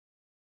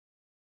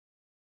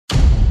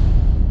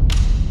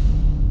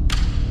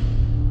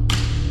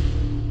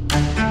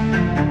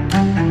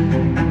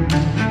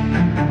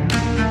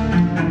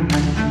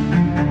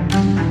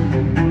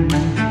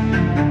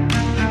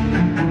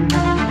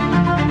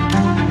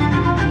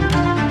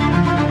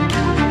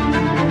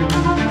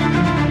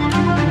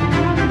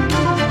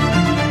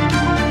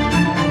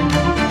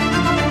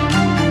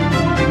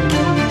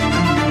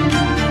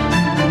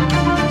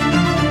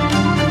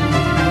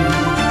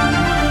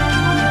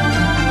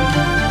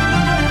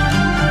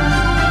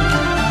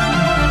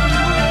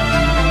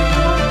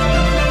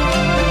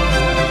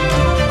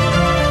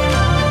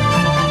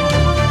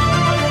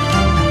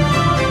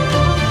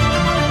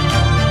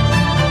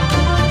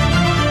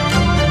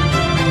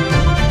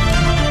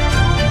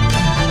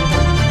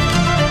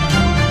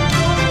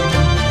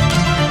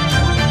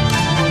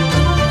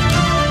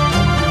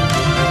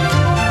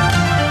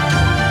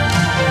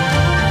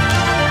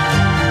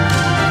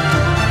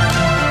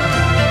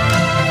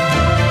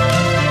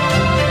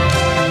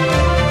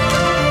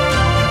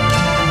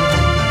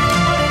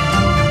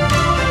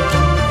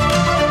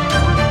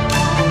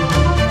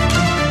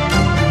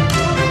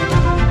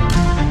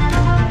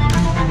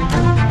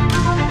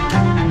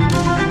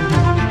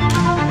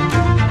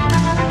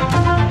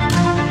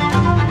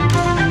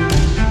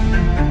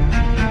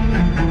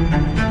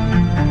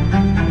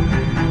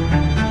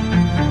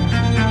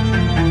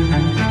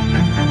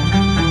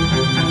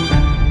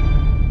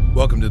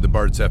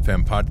Words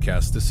FM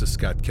podcast. This is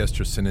Scott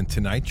Kesterson, and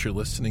tonight you're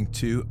listening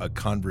to A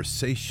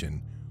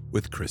Conversation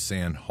with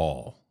KrisAnne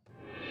Hall.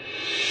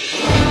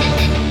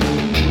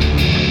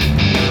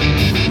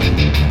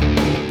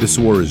 This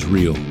war is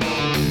real.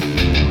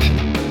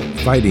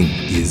 Fighting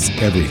is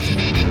everything.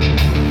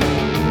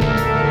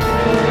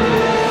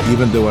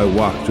 Even though I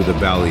walk through the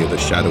valley of the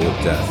shadow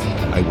of death,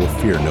 I will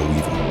fear no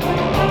evil.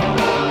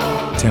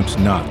 Tempt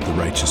not the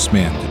righteous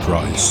man to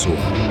draw his sword.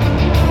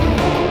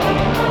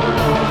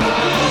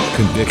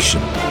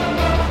 Conviction,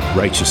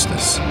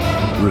 righteousness,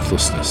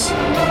 ruthlessness.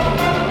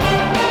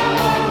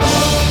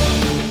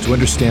 To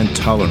understand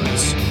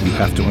tolerance, you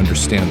have to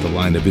understand the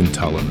line of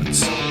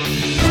intolerance.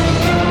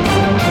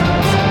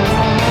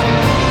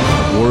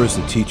 War is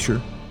the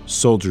teacher,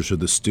 soldiers are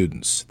the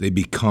students. They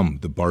become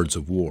the bards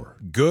of war.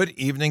 Good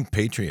evening,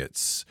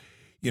 patriots.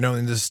 You know,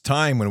 in this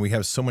time when we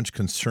have so much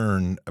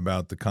concern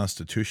about the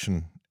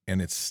Constitution and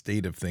its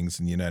state of things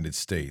in the United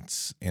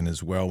States, and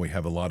as well we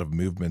have a lot of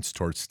movements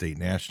towards state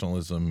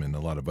nationalism and a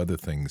lot of other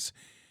things,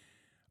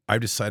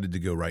 I've decided to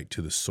go right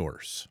to the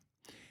source.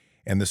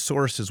 And the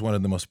source is one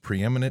of the most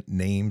preeminent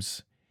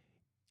names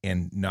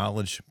and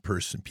knowledge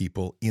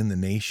people in the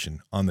nation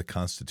on the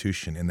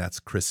Constitution, and that's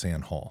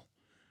KrisAnne Hall.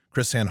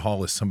 KrisAnne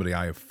Hall is somebody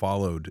I have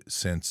followed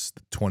since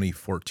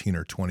 2014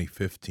 or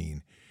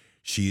 2015.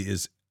 She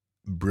is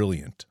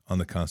brilliant on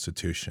the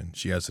Constitution.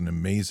 She has an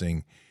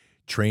amazing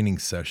training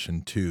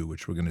session too,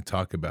 which we're going to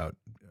talk about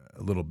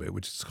a little bit,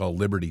 which is called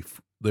Liberty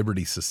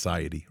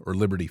Society or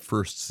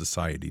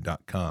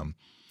libertyfirstsociety.com,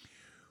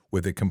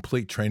 with a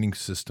complete training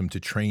system to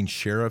train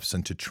sheriffs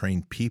and to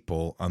train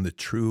people on the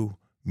true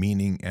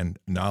meaning and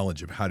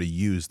knowledge of how to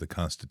use the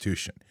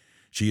Constitution.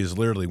 She is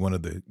literally one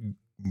of the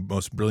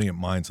most brilliant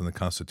minds on the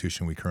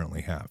Constitution we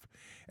currently have.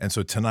 And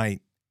so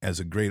tonight, as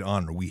a great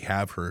honor, we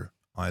have her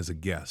as a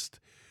guest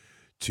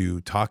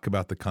to talk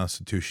about the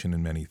Constitution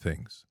and many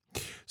things.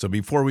 So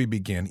before we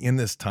begin, in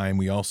this time,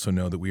 we also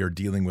know that we are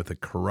dealing with a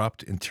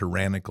corrupt and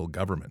tyrannical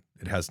government.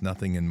 It has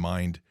nothing in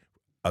mind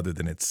other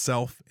than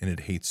itself, and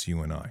it hates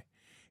you and I.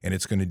 And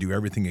it's going to do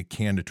everything it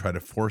can to try to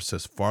force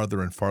us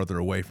farther and farther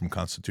away from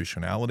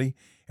constitutionality.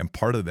 And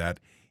part of that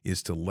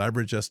is to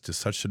leverage us to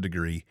such a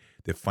degree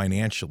that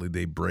financially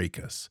they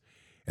break us.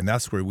 And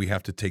that's where we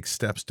have to take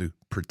steps to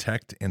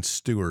protect and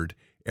steward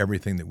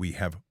everything that we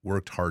have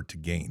worked hard to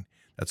gain.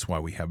 That's why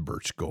we have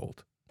Birch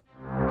Gold.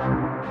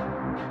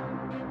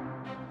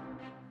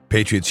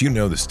 Patriots, you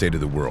know the state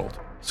of the world,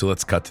 so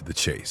let's cut to the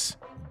chase.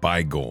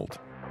 Buy gold.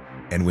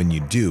 And when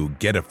you do,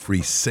 get a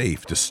free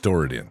safe to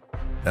store it in.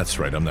 That's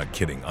right, I'm not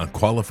kidding. On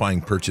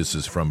qualifying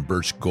purchases from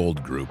Birch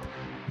Gold Group,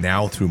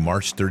 now through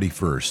March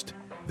 31st,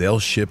 they'll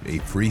ship a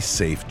free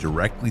safe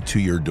directly to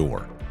your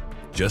door.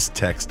 Just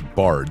text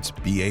BARDS,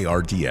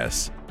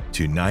 B-A-R-D-S,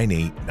 to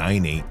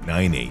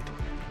 989898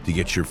 to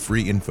get your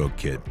free info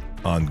kit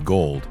on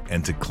gold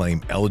and to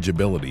claim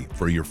eligibility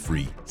for your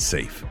free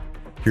safe.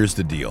 Here's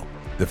the deal.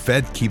 The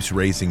Fed keeps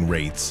raising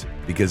rates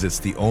because it's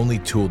the only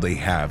tool they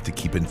have to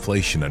keep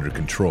inflation under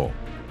control,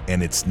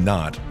 and it's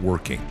not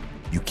working.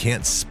 You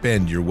can't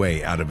spend your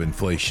way out of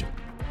inflation.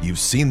 You've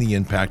seen the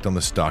impact on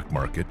the stock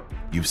market.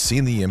 You've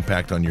seen the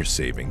impact on your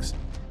savings.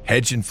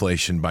 Hedge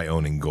inflation by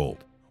owning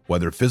gold,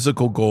 whether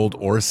physical gold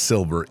or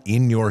silver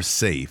in your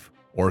safe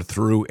or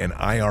through an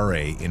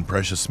IRA in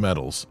precious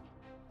metals,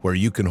 where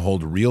you can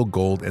hold real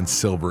gold and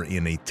silver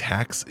in a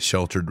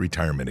tax-sheltered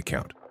retirement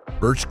account.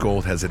 Birch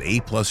Gold has an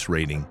A+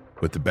 rating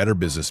with the Better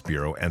Business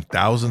Bureau and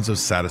thousands of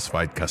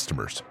satisfied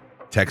customers.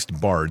 Text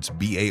BARDS,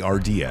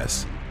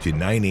 B-A-R-D-S, to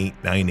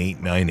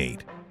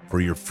 989898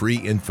 for your free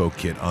info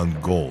kit on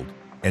gold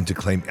and to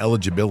claim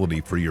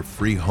eligibility for your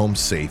free home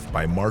safe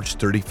by March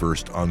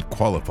 31st on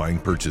qualifying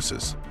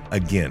purchases.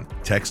 Again,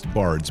 text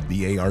BARDS,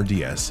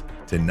 B-A-R-D-S,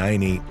 to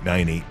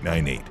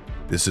 989898.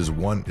 This is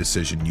one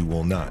decision you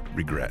will not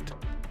regret.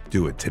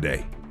 Do it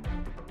today.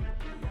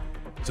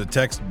 So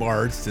text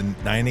BARDS to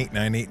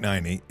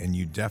 989898 and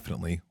you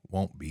definitely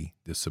won't be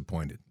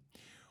disappointed.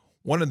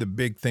 One of the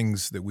big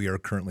things that we are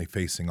currently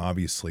facing,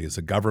 obviously, is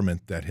a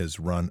government that has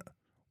run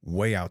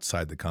way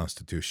outside the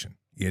Constitution.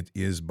 It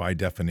is, by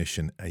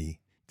definition, a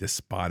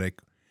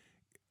despotic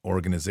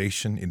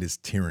organization. It is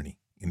tyranny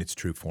in its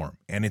true form.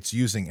 And it's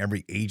using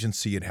every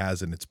agency it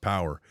has in its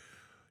power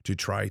to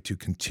try to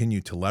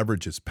continue to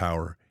leverage its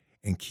power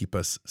and keep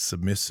us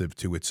submissive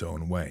to its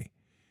own way.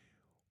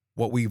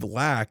 What we've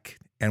lacked,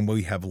 and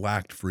we have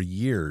lacked for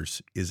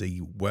years, is a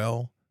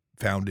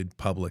well-founded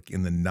public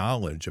in the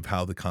knowledge of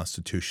how the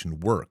Constitution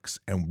works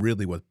and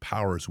really what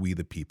powers we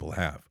the people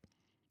have.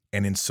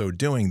 And in so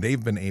doing,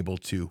 they've been able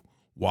to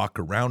walk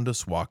around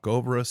us, walk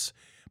over us,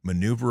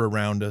 maneuver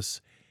around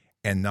us,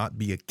 and not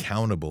be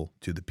accountable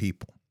to the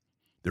people.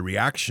 The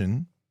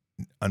reaction,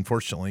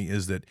 unfortunately,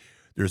 is that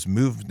there's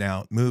moves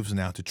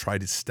now to try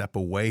to step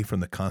away from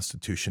the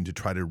Constitution to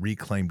try to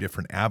reclaim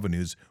different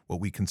avenues,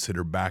 what we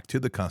consider back to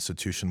the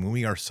Constitution, when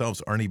we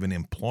ourselves aren't even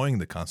employing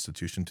the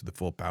Constitution to the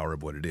full power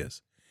of what it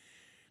is.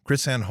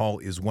 KrisAnne Hall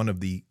is one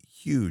of the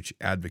huge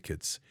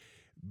advocates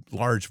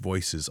large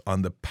voices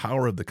on the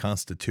power of the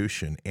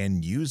Constitution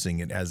and using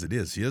it as it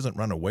is. She doesn't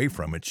run away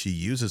from it. She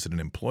uses it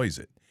and employs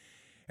it.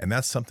 And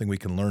that's something we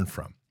can learn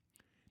from.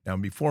 Now,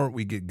 before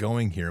we get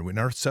going here, in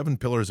our 7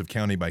 pillars of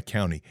county by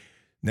county,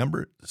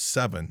 number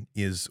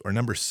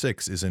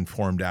 6 is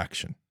informed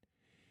action.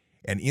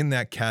 And in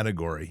that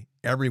category,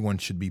 everyone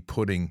should be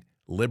putting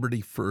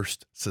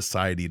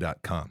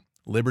libertyfirstsociety.com,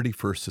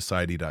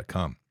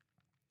 libertyfirstsociety.com.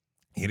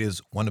 It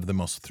is one of the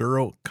most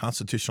thorough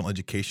constitutional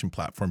education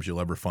platforms you'll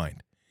ever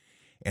find.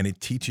 And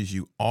it teaches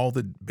you all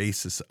the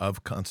basis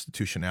of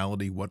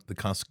constitutionality, what the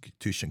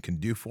Constitution can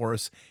do for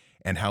us,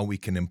 and how we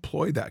can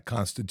employ that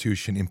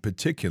Constitution in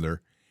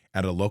particular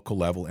at a local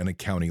level and a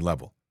county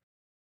level.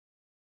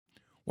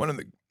 One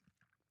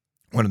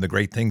of the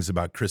great things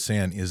about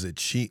KrisAnne is that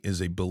she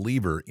is a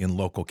believer in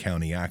local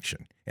county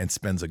action and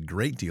spends a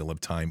great deal of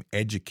time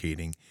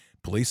educating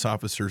police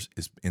officers,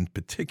 in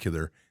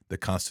particular the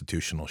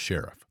constitutional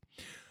sheriff.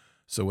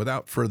 So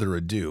without further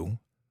ado,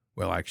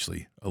 well,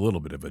 actually a little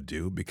bit of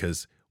ado,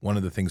 because one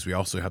of the things we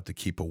also have to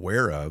keep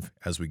aware of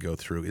as we go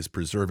through is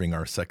preserving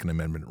our Second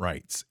Amendment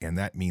rights. And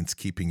that means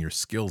keeping your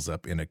skills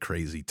up in a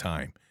crazy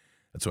time.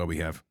 That's why we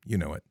have,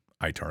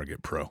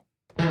 iTarget Pro.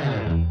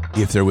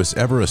 If there was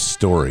ever a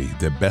story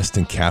that best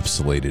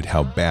encapsulated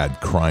how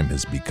bad crime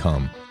has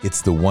become,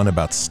 it's the one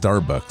about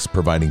Starbucks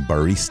providing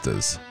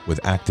baristas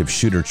with active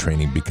shooter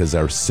training because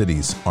our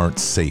cities aren't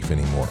safe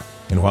anymore.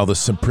 And while the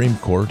Supreme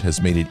Court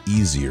has made it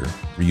easier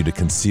for you to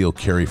conceal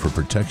carry for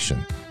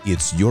protection,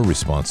 it's your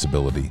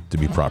responsibility to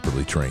be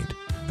properly trained.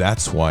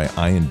 That's why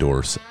I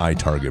endorse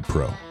iTarget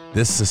Pro.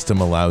 This system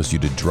allows you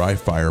to dry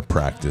fire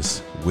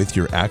practice with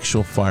your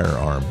actual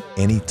firearm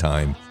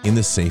anytime in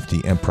the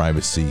safety and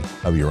privacy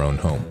of your own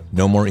home.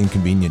 No more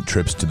inconvenient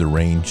trips to the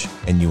range,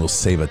 and you will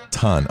save a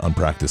ton on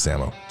practice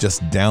ammo.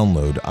 Just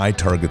download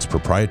iTarget's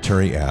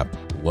proprietary app,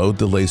 load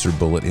the laser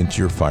bullet into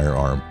your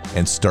firearm,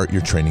 and start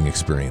your training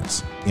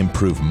experience.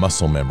 Improve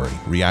muscle memory,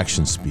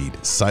 reaction speed,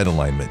 sight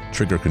alignment,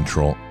 trigger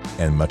control,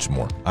 and much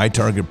more.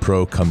 iTarget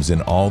Pro comes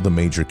in all the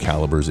major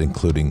calibers,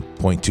 including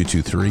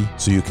 .223,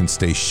 so you can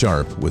stay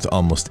sharp with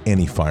almost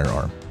any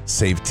firearm.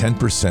 Save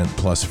 10%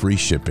 plus free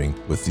shipping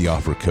with the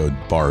offer code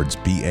BARDS,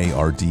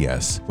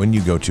 B-A-R-D-S, when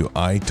you go to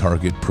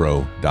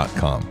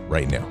itargetpro.com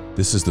right now.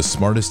 This is the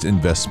smartest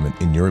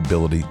investment in your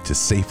ability to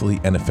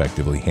safely and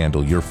effectively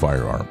handle your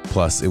firearm.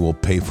 Plus, it will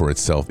pay for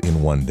itself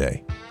in one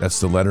day. That's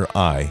the letter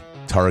I,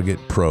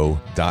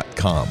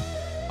 targetpro.com,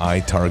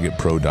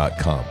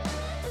 itargetpro.com.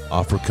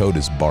 Offer code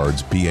is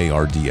BARDS,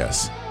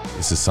 B-A-R-D-S.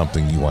 This is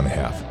something you want to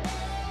have.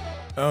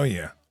 Oh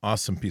yeah,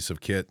 awesome piece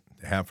of kit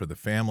to have for the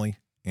family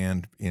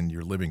and in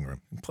your living room.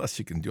 And plus,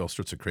 you can do all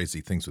sorts of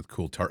crazy things with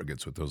cool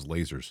targets with those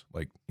lasers,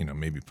 like,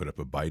 maybe put up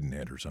a Biden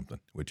head or something,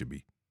 which would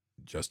be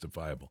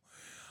justifiable.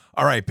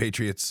 All right,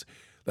 Patriots,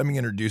 let me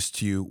introduce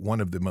to you one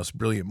of the most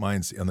brilliant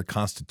minds on the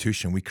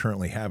Constitution we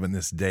currently have in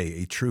this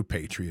day, a true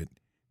patriot,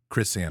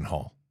 KrisAnne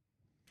Hall.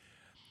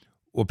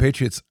 Well,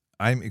 Patriots,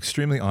 I'm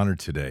extremely honored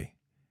today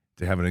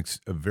to have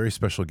a very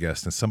special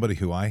guest and somebody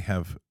who I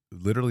have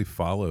literally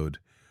followed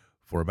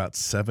for about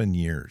 7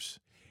 years,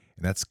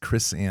 and that's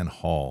KrisAnne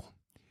Hall.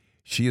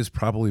 She is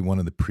probably one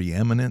of the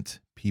preeminent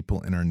people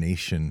in our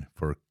nation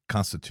for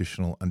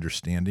constitutional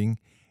understanding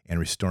and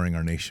restoring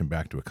our nation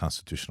back to a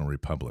constitutional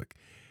republic.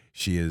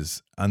 She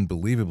is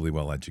unbelievably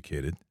well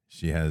educated.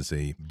 She has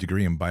a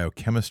degree in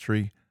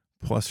biochemistry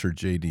plus her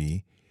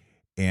JD,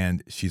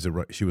 and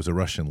she was a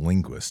Russian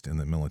linguist in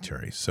the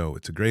military. So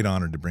it's a great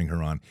honor to bring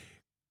her on.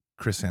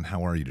 KrisAnne,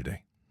 how are you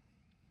today?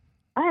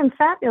 I am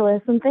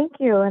fabulous, and thank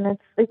you. And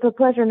it's a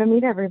pleasure to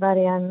meet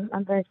everybody. I'm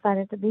very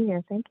excited to be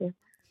here. Thank you.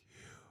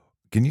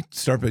 Can you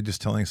start by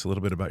just telling us a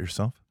little bit about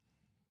yourself?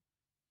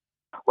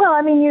 Well,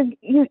 I mean,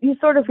 you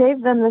sort of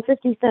gave them the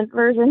 50-cent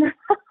version,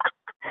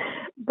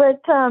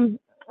 but and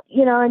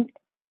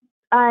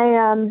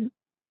I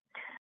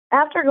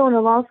after going to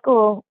law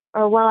school,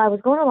 or while I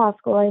was going to law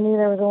school, I knew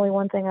there was only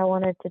one thing I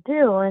wanted to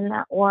do, and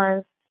that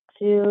was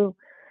to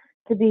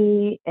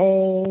be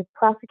a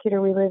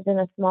prosecutor. We lived in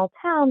a small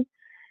town,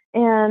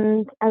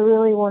 and I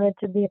really wanted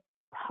to be a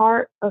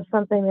part of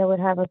something that would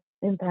have an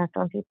impact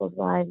on people's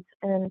lives.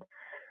 And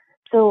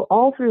so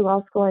all through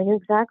law school, I knew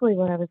exactly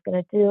what I was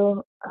going to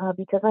do.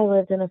 Because I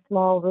lived in a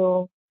small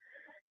rural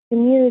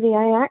community,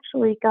 I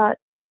actually got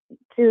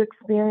to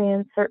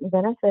experience certain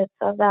benefits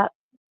of that,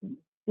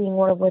 being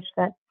one of which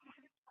that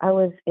I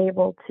was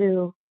able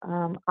to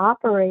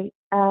operate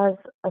as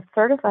a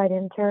certified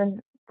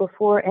intern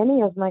before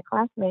any of my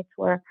classmates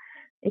were.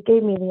 It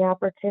gave me the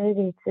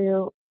opportunity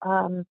to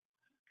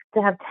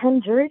have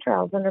 10 jury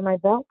trials under my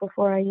belt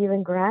before I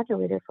even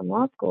graduated from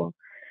law school.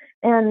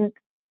 And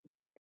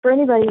for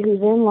anybody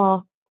who's in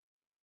law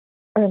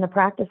or in the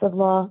practice of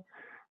law,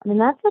 I mean,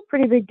 that's a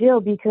pretty big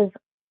deal, because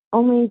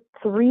only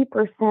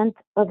 3%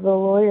 of the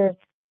lawyers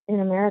in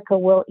America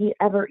will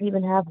ever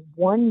even have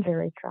one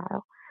jury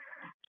trial.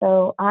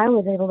 So I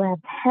was able to have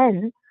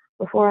 10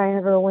 before I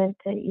ever went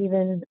to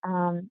even,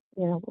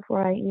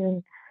 before I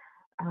even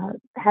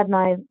had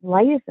my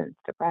license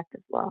to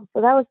practice law.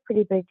 So that was a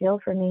pretty big deal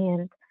for me.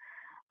 And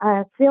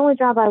it's the only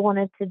job I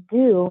wanted to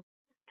do.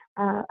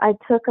 I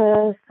took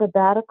a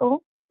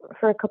sabbatical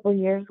for a couple of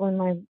years when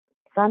my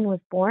son was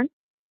born,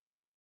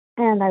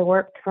 and I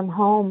worked from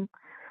home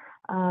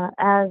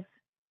as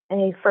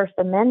a First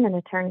Amendment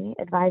attorney,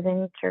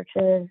 advising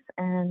churches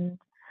and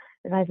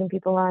advising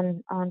people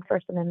on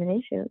First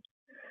Amendment issues.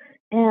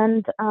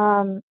 And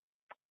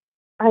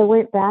I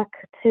went back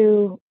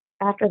to,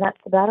 after that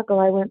sabbatical,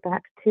 I went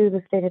back to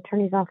the state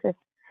attorney's office.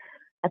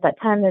 At that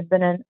time, there'd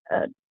been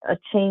a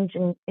change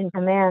in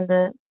command.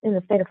 In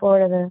the state of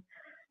Florida,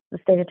 the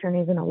state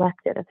attorney is an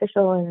elected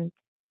official, and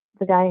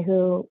the guy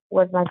who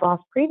was my boss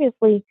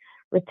previously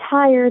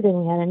retired,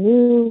 and we had a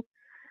new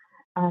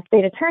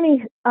state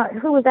attorney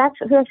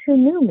who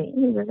knew me.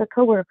 He was a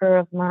coworker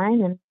of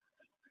mine and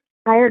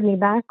hired me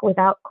back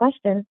without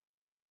question.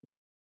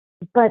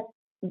 But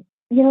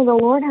the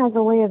Lord has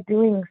a way of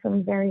doing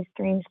some very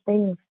strange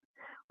things,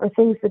 or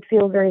things that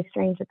feel very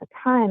strange at the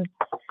time.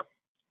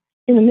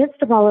 In the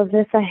midst of all of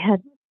this, I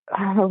had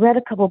read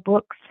a couple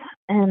books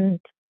and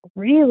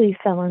really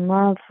fell in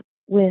love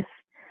with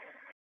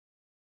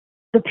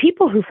the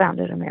people who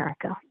founded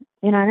America.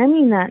 And I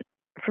mean that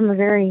from a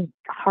very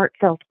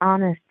heartfelt,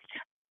 honest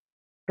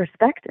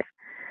perspective.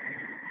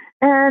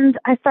 And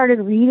I started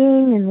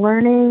reading and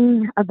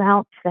learning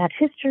about that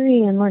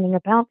history and learning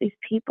about these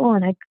people,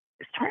 and I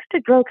started to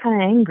grow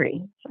kind of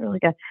angry, sort of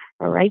like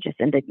a righteous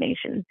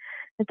indignation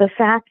at the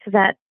fact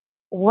that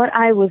what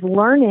I was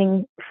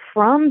learning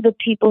from the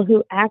people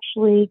who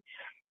actually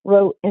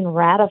wrote and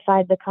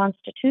ratified the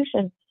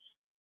Constitution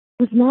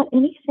was not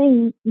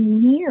anything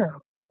near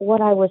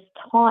what I was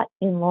taught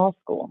in law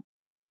school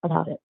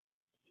about it,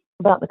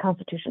 about the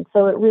Constitution.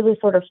 So it really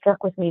sort of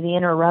struck with me, the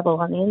inner rebel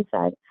on the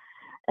inside.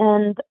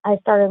 And I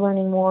started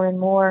learning more and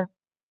more.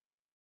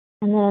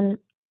 And then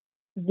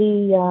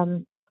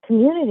the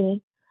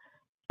community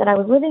that I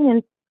was living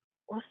in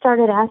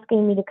started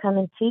asking me to come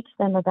and teach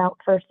them about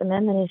First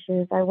Amendment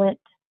issues. I went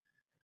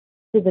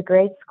to the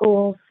grade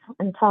schools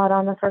and taught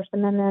on the First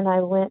Amendment.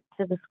 I went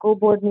to the school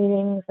board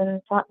meetings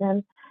and taught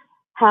them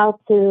how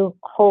to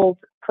hold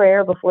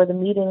prayer before the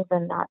meetings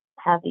and not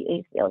have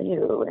the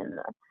ACLU and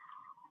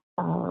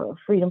the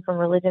freedom from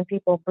religion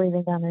people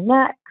breathing down their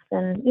necks.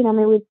 And,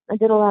 I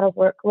did a lot of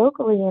work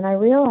locally, and I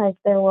realized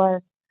there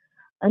was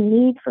a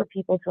need for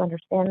people to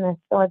understand this.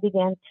 So I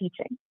began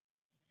teaching.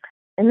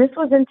 And this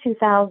was in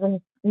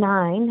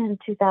 2009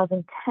 and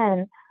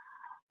 2010.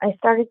 I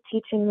started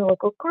teaching the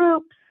local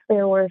groups.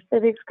 There were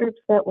civics groups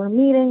that were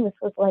meeting. This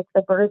was like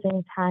the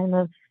birthing time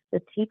of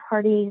the Tea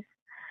Parties.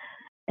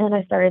 And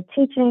I started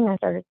teaching.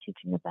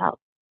 About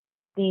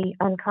the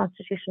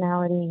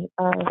unconstitutionality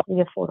of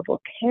the Affordable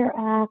Care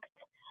Act.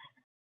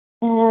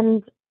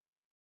 And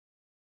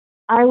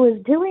I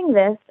was doing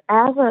this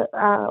as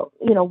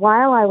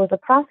while I was a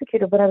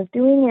prosecutor, but I was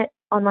doing it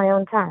on my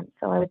own time.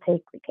 So I would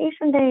take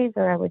vacation days,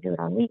 or I would do it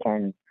on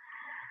weekends.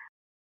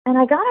 And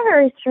I got a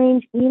very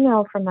strange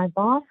email from my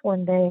boss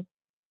one day,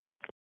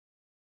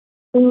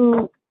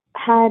 who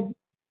had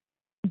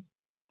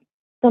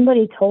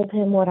somebody told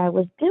him what I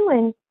was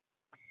doing,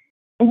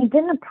 and he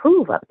didn't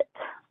approve of it.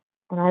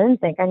 And I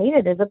didn't think I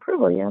needed his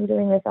approval. I'm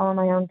doing this all on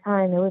my own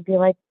time. It would be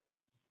like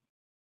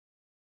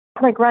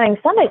running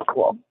Sunday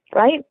school,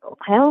 right?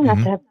 I don't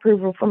have to have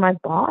approval from my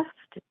boss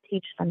to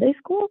teach Sunday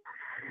school.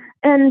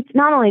 And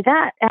not only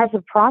that, as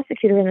a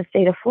prosecutor in the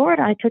state of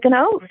Florida, I took an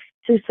oath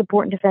to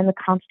support and defend the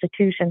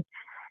Constitution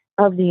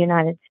of the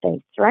United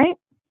States, right?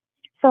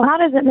 So how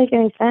does it make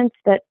any sense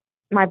that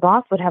my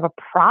boss would have a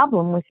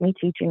problem with me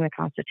teaching the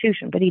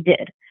Constitution? But he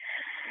did.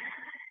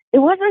 It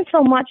wasn't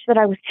so much that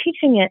I was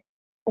teaching it.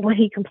 What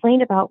he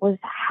complained about was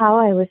how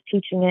I was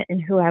teaching it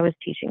and who I was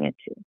teaching it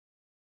to.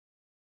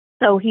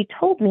 So he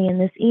told me in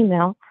this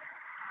email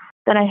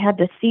that I had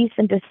to cease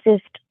and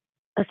desist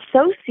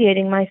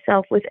associating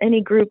myself with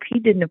any group he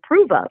didn't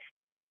approve of,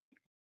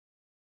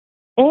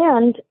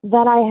 and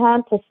that I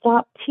had to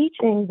stop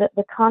teaching that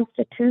the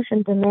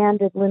Constitution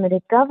demanded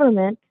limited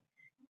government,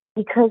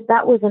 because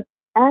that was an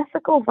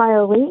ethical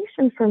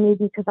violation for me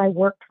because I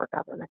worked for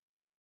government.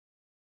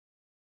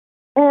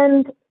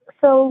 And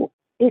so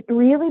it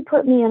really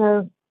put me in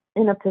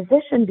a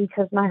position,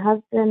 because my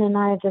husband and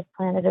I had just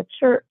planted a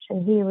church,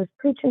 and he was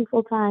preaching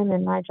full time,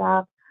 and my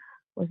job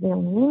was the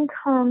only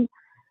income.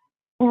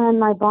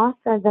 And my boss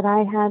said that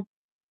I had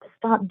to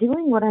stop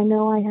doing what I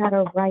know I had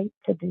a right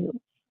to do.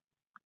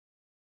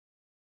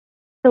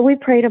 So we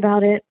prayed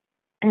about it,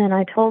 and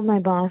I told my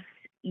boss,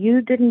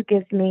 you didn't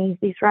give me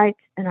these rights,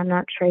 and I'm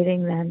not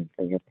trading them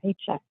for your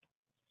paycheck.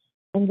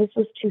 And this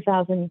was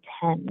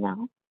 2010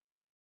 now.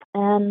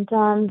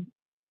 And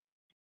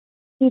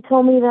he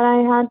told me that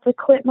I had to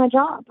quit my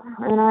job.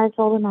 And I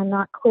told him, I'm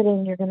not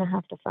quitting. You're going to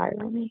have to fire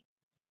me.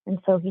 And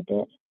so he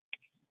did.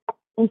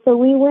 And so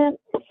we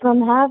went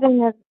from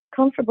having a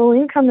comfortable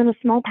income in a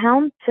small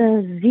town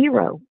to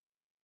zero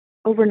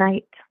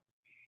overnight,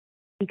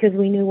 because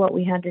we knew what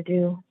we had to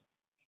do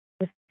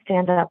was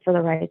stand up for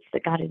the rights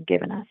that God had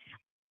given us.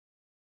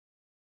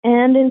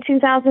 And in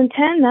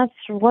 2010, that's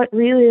what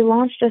really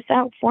launched us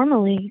out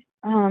formally.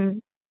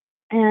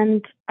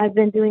 And I've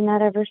been doing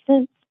that ever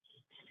since.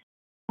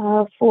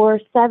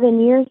 For 7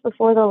 years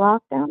before the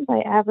lockdowns,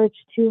 I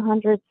averaged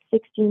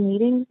 260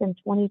 meetings in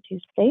 22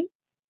 states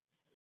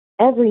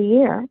every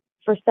year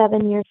for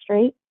 7 years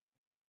straight.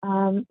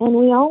 And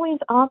we always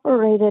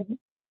operated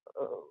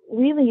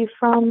really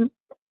from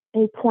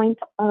a point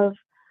of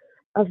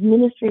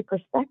ministry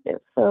perspective.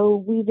 So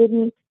we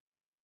did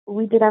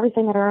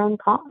everything at our own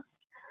cost.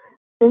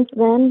 Since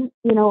then,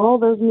 all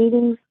those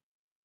meetings,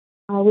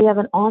 we have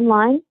an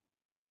online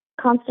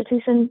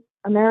Constitution,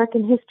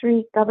 American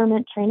History,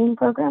 Government Training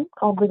Program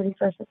called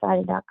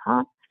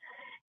LibertyFirstSociety.com.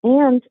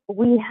 And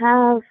we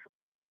have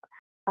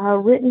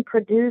written,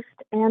 produced,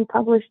 and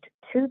published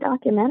 2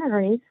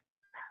 documentaries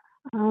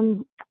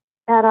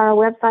at our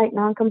website,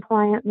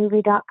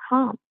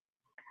 noncompliantmovie.com.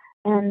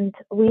 And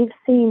we've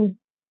seen,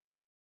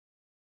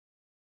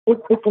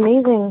 it's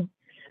amazing.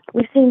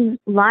 We've seen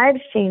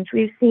lives change.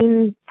 We've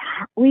seen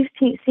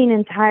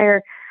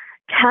entire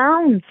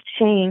towns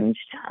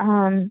changed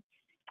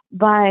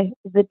by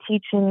the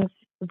teachings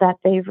that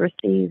they've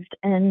received.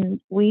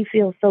 And we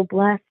feel so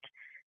blessed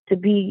to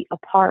be a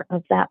part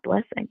of that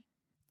blessing.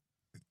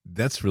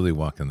 That's really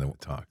walking the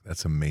talk.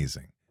 That's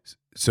amazing.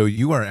 So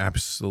you are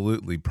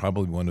absolutely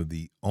probably one of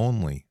the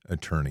only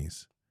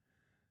attorneys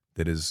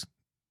that has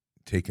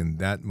taken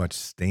that much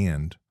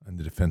stand on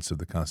the defense of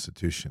the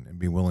Constitution and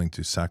be willing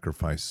to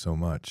sacrifice so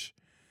much.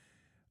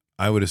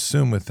 I would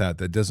assume with that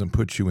doesn't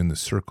put you in the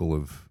circle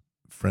of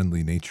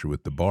friendly nature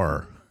with the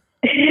bar.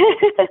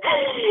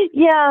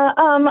 Yeah,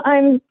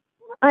 I'm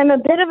a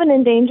bit of an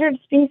endangered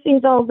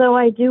species, although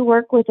I do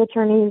work with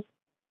attorneys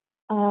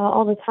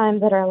all the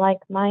time that are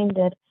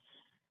like-minded.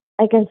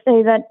 I can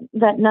say that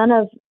none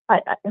of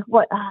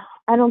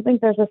I don't think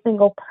there's a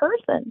single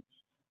person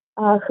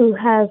who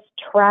has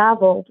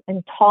traveled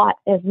and taught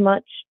as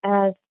much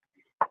as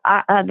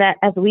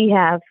as we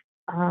have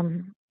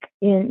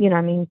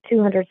in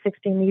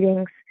 260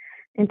 meetings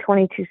in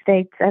 22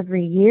 states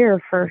every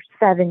year for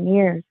 7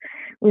 years.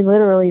 We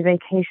literally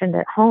vacationed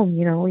at home.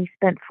 We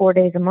spent 4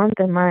 days a month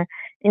in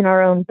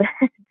our own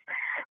beds,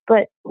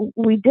 but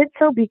we did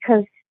so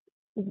because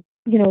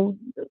the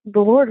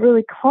Lord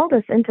really called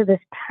us into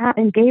this path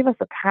and gave us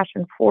a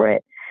passion for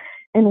it,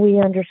 and we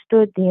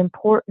understood the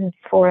importance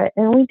for it,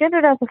 and we did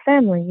it as a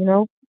family.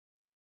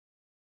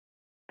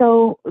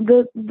 So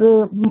I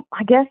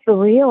guess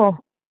the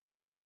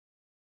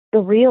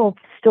real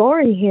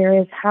story here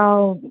is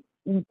how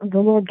the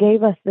Lord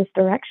gave us this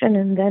direction,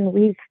 and then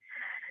we've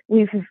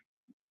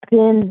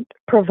been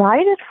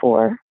provided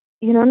for,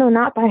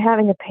 not by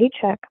having a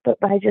paycheck, but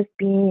by just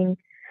being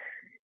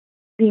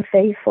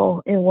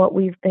faithful in what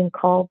we've been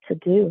called to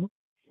do.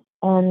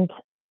 And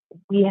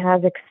we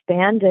have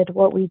expanded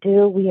what we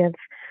do. We have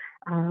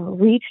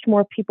reached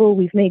more people.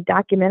 We've made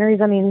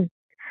documentaries. I mean,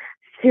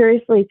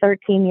 seriously,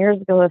 13 years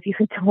ago, if you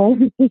had told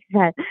me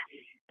that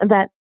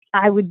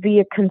I would be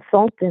a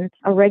consultant,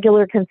 a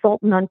regular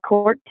consultant on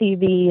court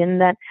TV, and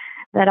that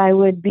I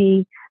would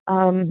be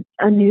a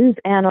news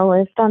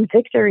analyst on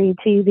Victory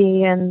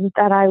TV, and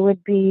that I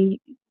would be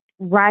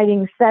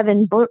writing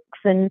 7 books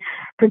and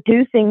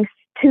producing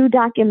 2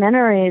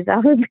 documentaries, I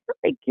would be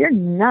like, you're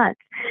nuts.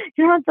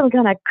 You're on some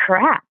kind of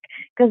crack,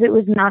 because it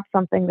was not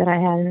something that I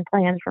had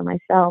planned for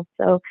myself.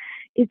 So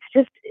it's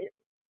just,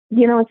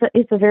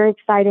 it's a very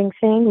exciting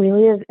thing. We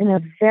live in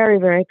a very,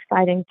 very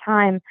exciting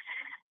time.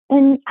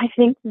 And I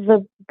think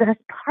the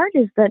best part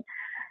is that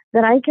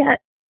I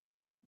get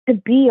to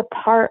be a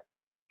part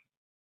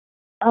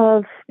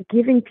of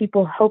giving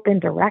people hope and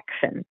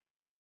direction,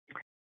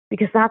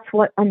 because that's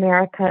what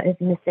America is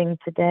missing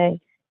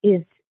today,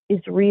 is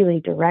really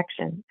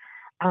direction.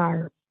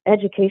 Our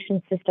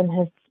education system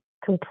has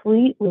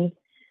completely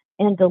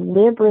and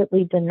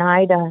deliberately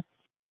denied us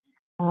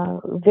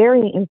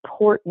very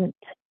important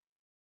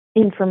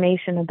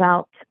information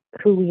about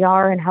who we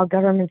are and how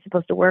government's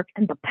supposed to work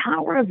and the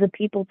power of the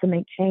people to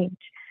make change.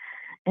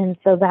 And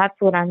so that's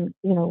what I've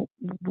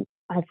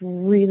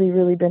really,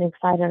 really been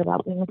excited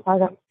about being a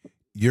part of.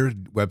 Your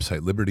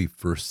website,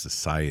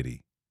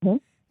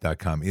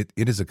 LibertyFirstSociety.com, it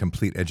is a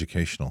complete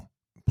educational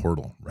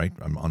portal, right,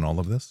 on all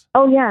of this?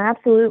 Oh, yeah,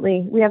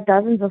 absolutely. We have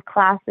dozens of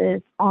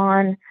classes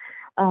on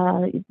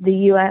the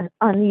U.S.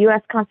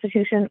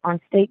 Constitution, on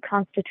state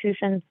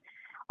constitutions,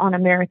 on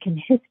American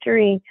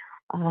history,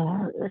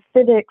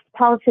 civics,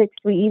 politics.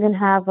 We even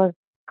have a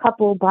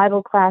couple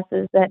Bible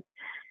classes that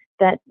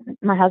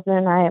my husband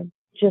and I have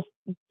just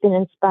been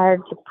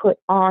inspired to put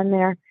on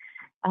there.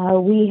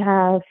 We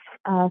have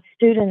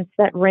students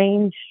that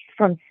range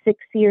from 6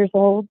 years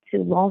old to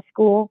law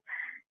school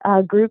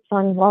groups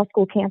on law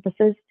school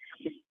campuses,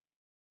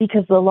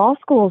 because the law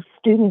school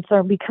students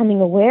are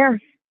becoming aware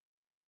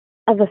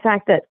of the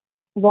fact that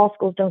law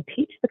schools don't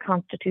teach the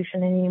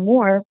Constitution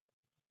anymore.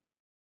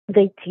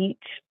 They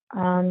teach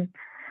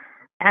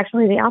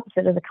actually the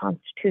opposite of the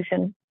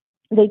Constitution.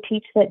 They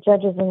teach that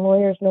judges and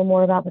lawyers know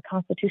more about the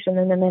Constitution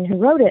than the men who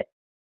wrote it,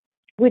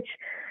 which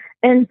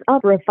ends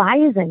up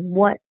revising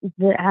what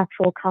the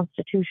actual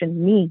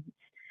Constitution means.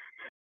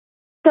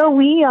 So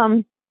we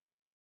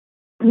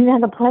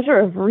had the pleasure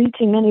of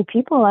reaching many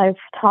people. I've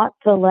taught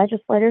the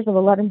legislators of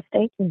 11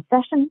 states in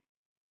session.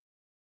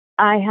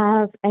 I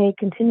have a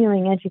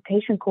continuing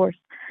education course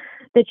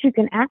that you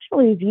can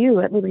actually view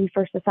at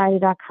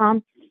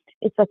libertyfirstsociety.com.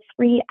 It's a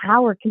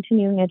 3-hour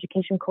continuing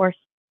education course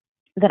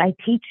that I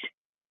teach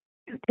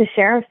to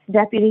sheriffs,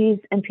 deputies,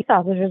 and peace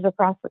officers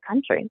across the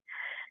country.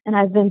 And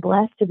I've been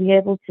blessed to be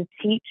able to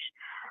teach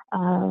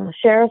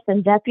sheriffs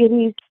and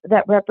deputies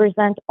that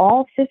represent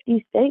all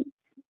 50 states.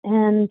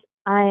 And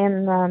I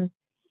am,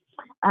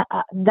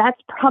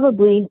 that's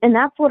probably, and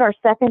that's what our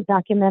second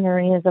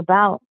documentary is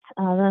about.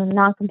 The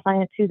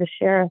Non-Compliant to the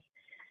Sheriff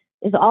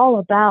is all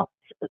about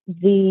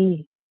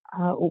the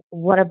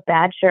what a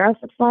bad sheriff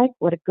looks like,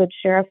 what a good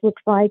sheriff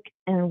looks like,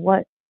 and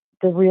what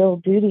the real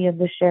duty of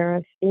the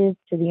sheriff is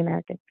to the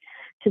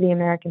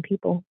American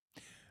people.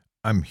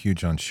 I'm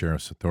huge on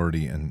sheriff's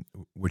authority, and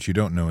what you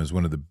don't know is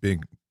one of the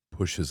big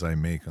pushes I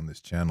make on this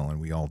channel,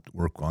 and we all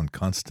work on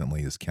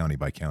constantly, is county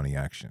by county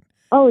action.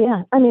 Oh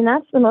yeah, I mean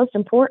that's the most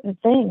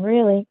important thing,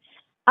 really.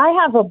 I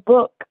have a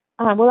book.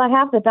 I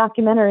have the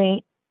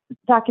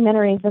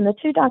documentaries, and the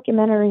two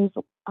documentaries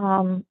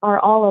are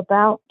all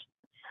about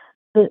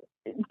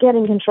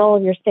getting control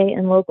of your state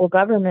and local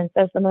governments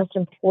as the most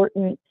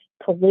important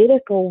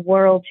political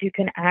world you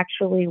can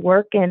actually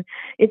work in.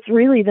 It's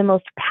really the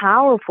most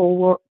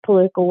powerful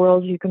political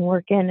world you can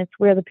work in. It's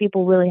where the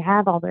people really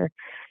have all their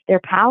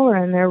power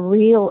and their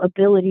real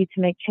ability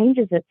to make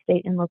changes at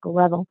state and local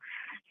level.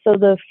 So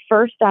the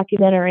first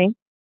documentary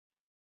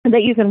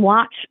that you can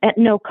watch at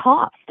no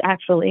cost,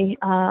 actually,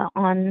 on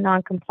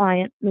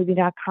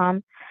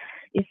noncompliantmovie.com,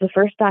 is the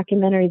first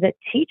documentary that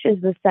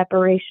teaches the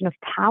separation of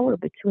power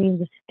between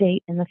the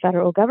state and the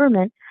federal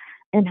government,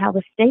 and how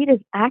the state is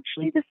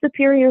actually the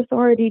superior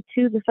authority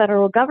to the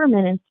federal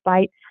government in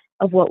spite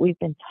of what we've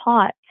been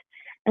taught.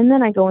 And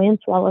then I go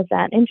into all of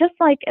that. And just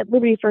like at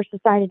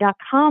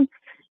libertyfirstsociety.com,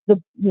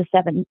 the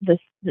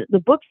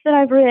books that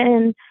I've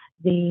written,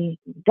 the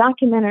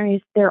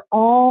documentaries, they're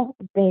all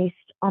based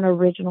on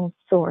original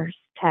source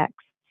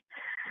texts.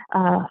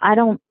 I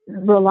don't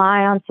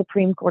rely on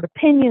Supreme Court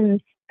opinions,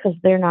 because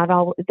they're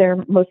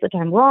most of the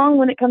time wrong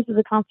when it comes to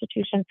the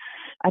Constitution.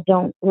 I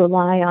don't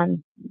rely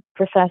on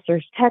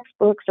professors'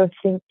 textbooks or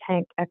think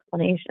tank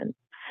explanations.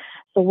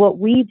 So what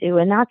we do,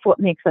 and that's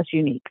what makes us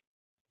unique.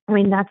 I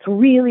mean, that's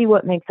really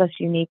what makes us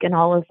unique in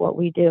all of what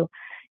we do,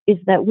 is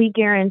that we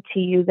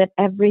guarantee you that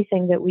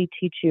everything that we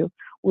teach you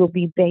will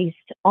be based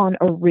on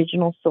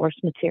original source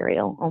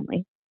material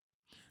only.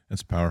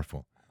 That's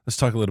powerful. Let's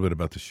talk a little bit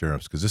about the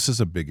sheriffs, because this is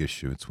a big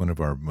issue. It's one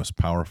of our most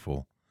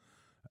powerful,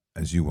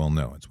 as you well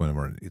know.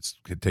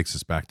 It takes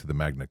us back to the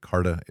Magna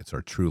Carta. It's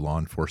our true law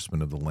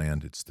enforcement of the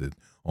land. It's the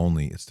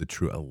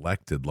true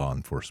elected law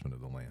enforcement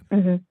of the land.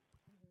 Mm-hmm.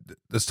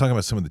 Let's talk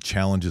about some of the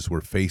challenges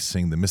we're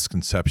facing, the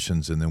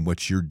misconceptions, and then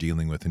what you're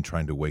dealing with in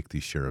trying to wake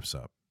these sheriffs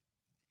up.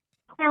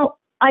 Well,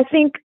 I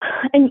think,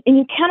 and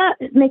you cannot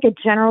make a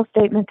general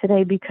statement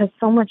today, because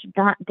so much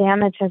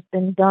damage has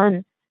been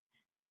done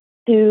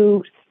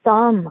to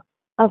some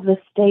of the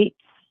states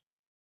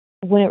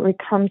when it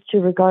comes to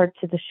regard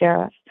to the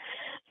sheriff.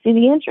 See,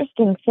 the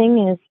interesting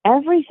thing is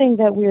everything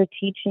that we're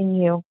teaching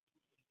you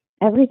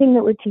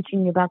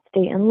about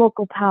state and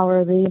local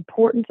power, the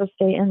importance of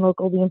state and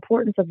local, the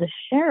importance of the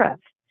sheriff,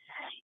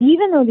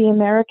 even though the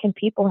American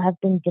people have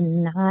been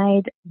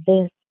denied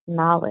this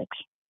knowledge,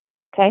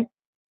 okay?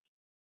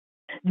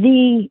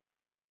 The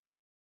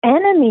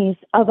enemies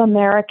of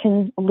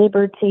American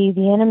liberty,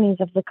 the enemies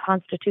of the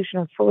Constitution,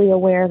 are fully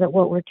aware that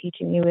what we're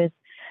teaching you is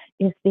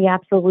the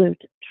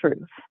absolute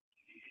truth,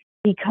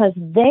 because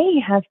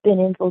they have been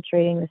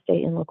infiltrating the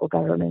state and local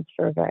governments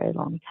for a very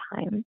long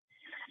time.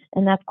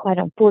 And that's quite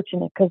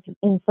unfortunate, because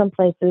in some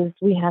places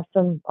we have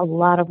a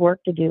lot of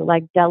work to do,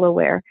 like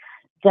Delaware.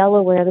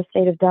 The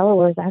state of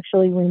Delaware has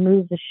actually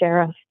removed the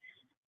sheriff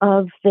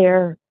of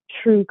their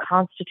true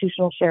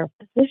constitutional sheriff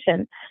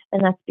position,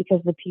 and that's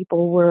because the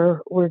people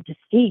were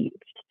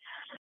deceived.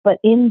 But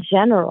in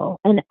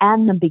general, and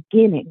at the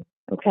beginning,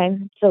 okay,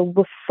 so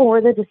before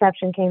the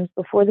deception came,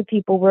 before the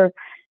people were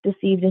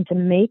deceived into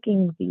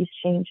making these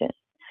changes,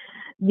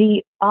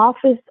 the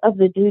office of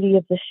the duty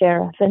of the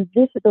sheriff, and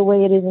this is the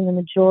way it is in the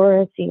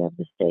majority of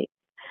the states,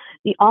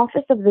 the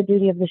office of the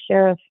duty of the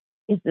sheriff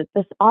is that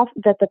the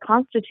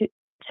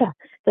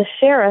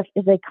sheriff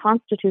is a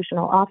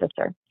constitutional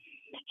officer.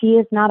 He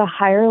is not a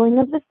hireling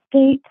of the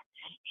state.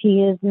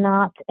 He is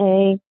not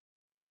a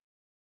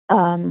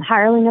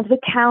hireling of the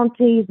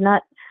county. He's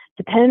not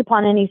dependent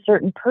upon any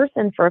certain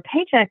person for a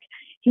paycheck.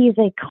 He is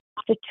a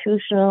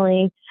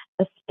constitutionally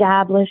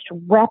established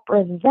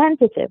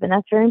representative, and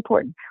that's very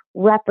important,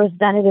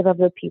 representative of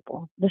the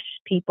people. The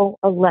people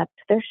elect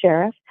their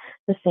sheriff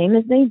the same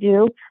as they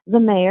do the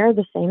mayor,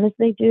 the same as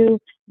they do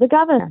the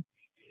governor.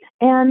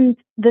 And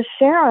the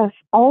sheriff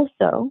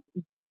also,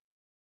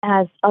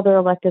 as other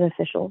elected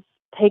officials,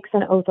 takes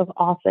an oath of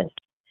office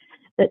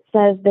that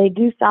says they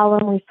do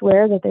solemnly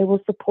swear that they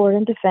will support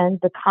and defend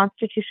the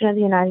Constitution of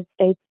the United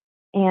States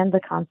and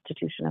the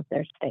Constitution of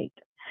their state.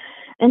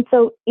 And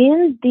so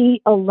in the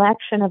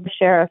election of the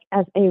sheriff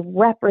as a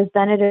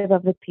representative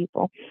of the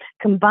people,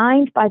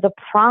 combined by the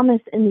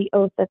promise in the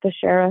oath that the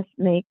sheriff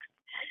makes,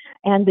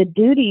 And the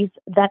duties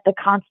that the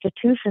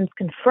constitutions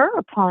confer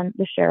upon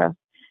the sheriff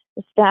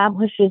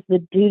establishes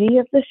the duty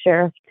of the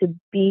sheriff to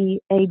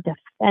be a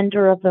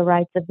defender of the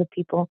rights of the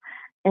people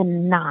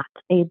and not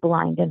a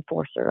blind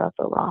enforcer of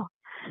the law.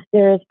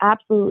 There is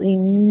absolutely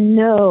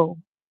no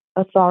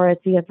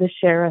authority of the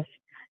sheriff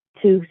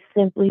to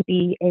simply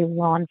be a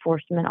law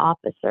enforcement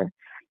officer.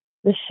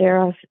 The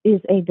sheriff is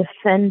a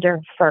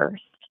defender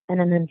first and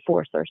an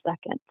enforcer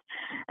second.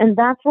 And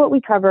that's what we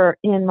cover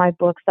in my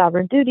book,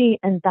 Sovereign Duty,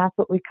 and that's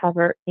what we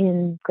cover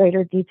in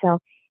greater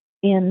detail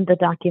in the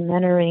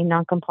documentary,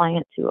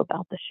 Noncompliant 2,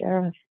 about the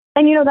sheriff.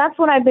 And, that's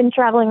what I've been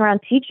traveling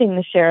around teaching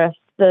the sheriffs.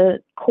 The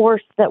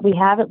course that we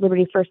have at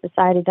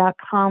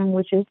libertyfirstsociety.com,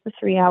 which is the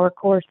 3-hour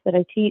course that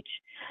I teach,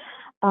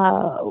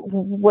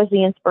 was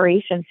the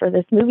inspiration for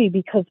this movie,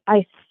 because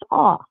I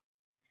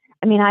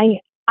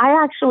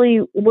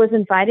actually was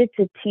invited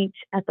to teach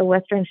at the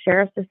Western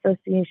Sheriff's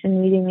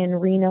Association meeting in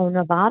Reno,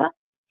 Nevada.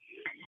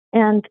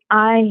 And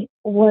I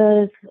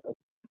was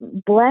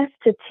blessed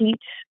to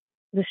teach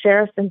the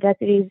sheriffs and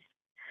deputies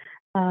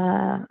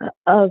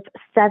of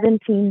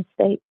 17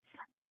 states.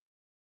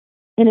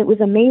 And it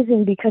was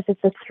amazing because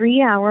it's a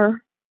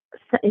 3-hour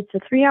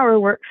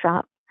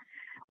workshop,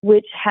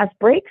 which has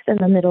breaks in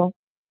the middle.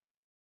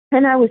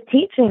 And I was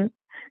teaching,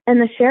 and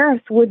the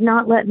sheriffs would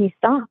not let me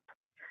stop.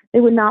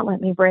 They would not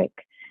let me break.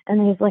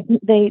 And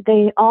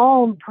they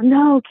all,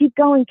 no, keep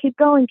going.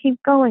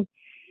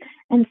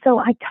 And so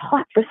I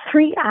taught for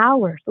 3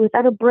 hours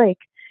without a break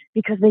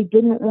because they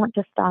didn't want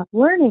to stop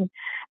learning.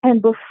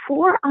 And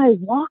before I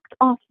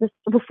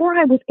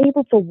was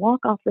able to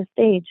walk off the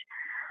stage,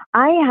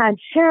 I had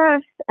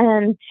sheriffs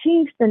and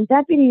chiefs and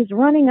deputies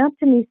running up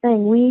to me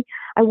saying,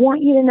 I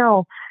want you to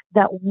know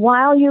that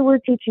while you were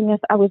teaching us,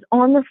 I was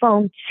on the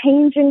phone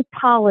changing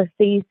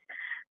policies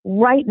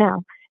right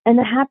now. And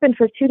it happened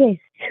for 2 days.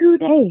 2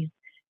 days.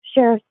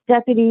 Sheriffs,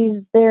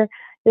 deputies, their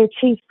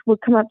chiefs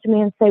would come up to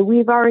me and say,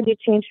 we've already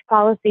changed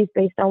policies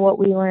based on what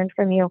we learned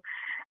from you.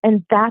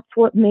 And that's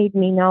what made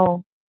me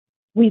know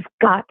we've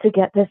got to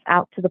get this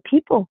out to the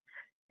people,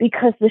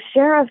 because the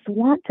sheriffs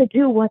want to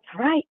do what's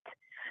right,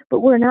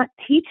 but we're not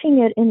teaching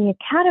it in the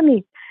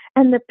academies.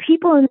 And the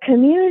people in the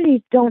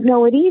communities don't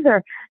know it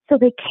either. So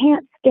they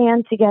can't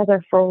stand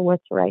together for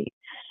what's right.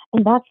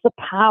 And that's the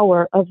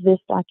power of this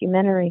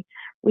documentary.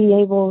 We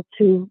able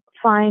to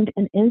find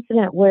an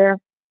incident where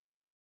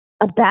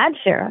a bad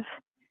sheriff,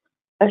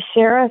 a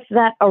sheriff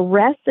that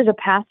arrested a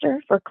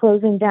pastor for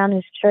closing down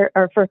his church,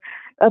 or for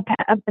a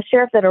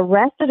sheriff that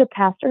arrested a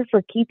pastor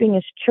for keeping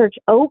his church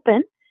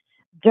open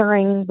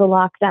during the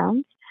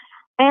lockdowns,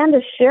 and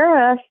a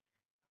sheriff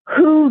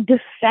who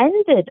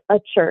defended a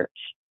church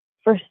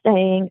for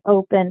staying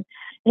open.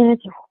 And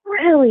it's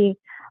really,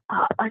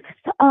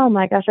 oh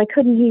my gosh, I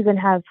couldn't even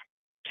have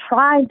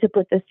tried to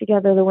put this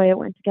together the way it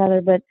went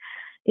together, but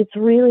it's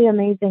really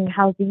amazing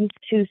how these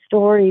two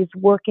stories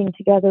working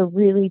together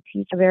really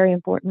teach a very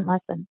important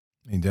lesson.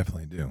 They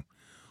definitely do.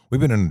 We've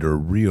been under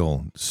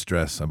real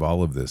stress of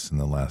all of this in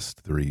the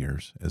last 3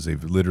 years, as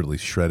they've literally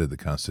shredded the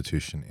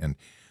Constitution. And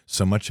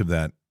so much of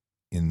that,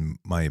 in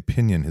my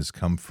opinion, has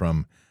come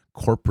from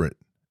corporate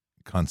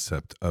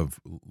concept of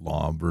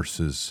law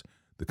versus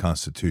the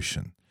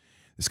Constitution.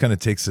 This kind of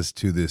takes us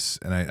to this,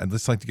 and I'd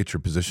just like to get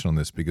your position on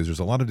this, because there's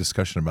a lot of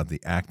discussion about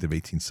the Act of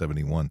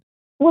 1871.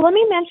 Well, let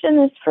me mention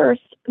this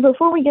first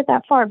before we get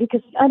that far,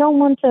 because I don't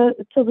want to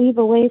leave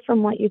away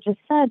from what you just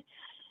said,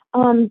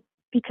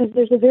 because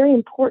there's a very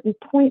important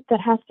point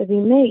that has to be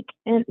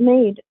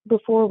made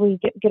before we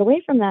get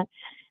away from that.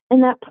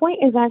 And that point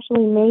is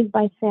actually made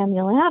by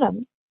Samuel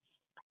Adams.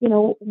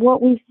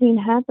 What we've seen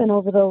happen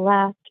over the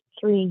last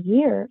 3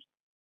 years.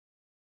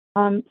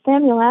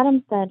 Samuel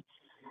Adams said,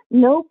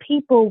 "No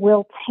people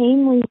will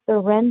tamely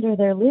surrender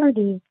their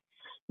liberties,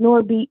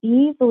 nor be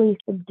easily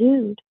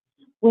subdued,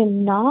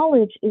 when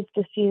knowledge is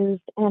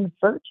diffused and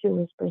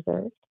virtue is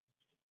preserved."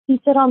 He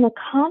said, on the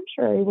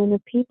contrary, when the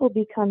people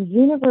become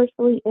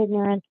universally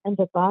ignorant and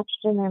debauched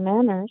in their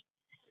manners,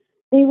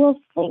 they will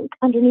sink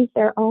underneath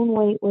their own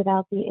weight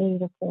without the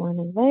aid of foreign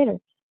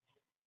invaders.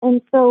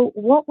 And so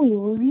what we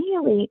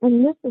really,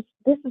 and this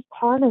is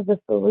part of the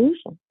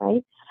solution,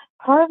 right?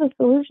 Part of the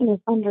solution is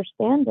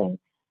understanding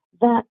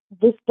that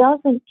this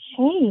doesn't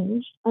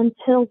change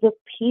until the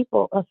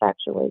people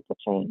effectuate the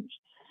change.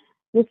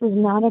 This is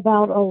not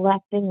about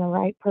electing the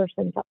right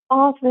person to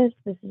office.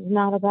 This is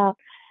not about,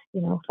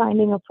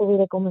 finding a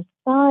political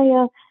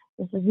messiah.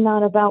 This is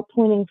not about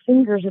pointing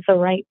fingers at the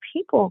right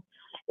people.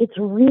 It's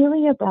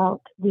really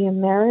about the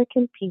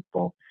American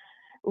people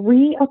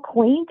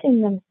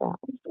reacquainting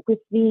themselves with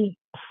the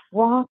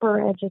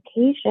proper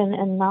education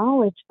and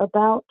knowledge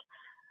about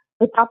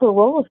the proper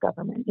role of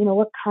government.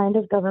 What kind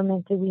of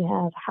government do we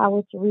have? How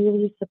it's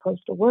really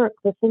supposed to work?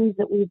 The things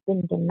that we've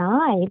been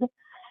denied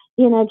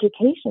in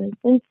education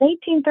since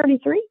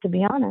 1833, to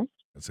be honest.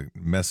 It's a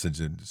message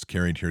that's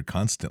carried here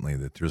constantly,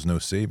 that there's no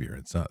savior,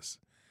 it's us.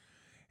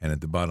 And at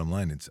the bottom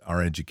line, it's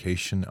our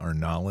education, our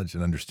knowledge,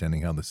 and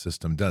understanding how the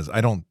system does. I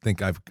don't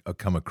think I've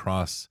come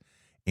across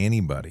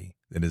anybody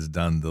that has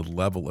done the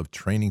level of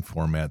training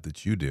format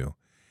that you do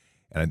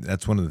And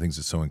that's one of the things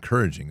that's so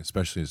encouraging,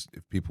 especially as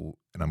if people,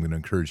 and I'm going to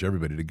encourage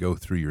everybody to go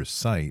through your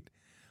site,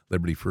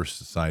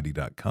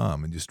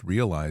 libertyfirstsociety.com, and just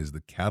realize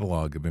the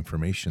catalog of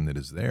information that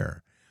is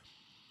there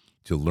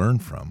to learn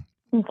from.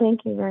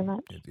 Thank you very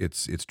much.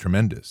 It's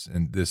tremendous.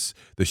 And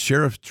the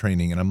sheriff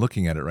training, and I'm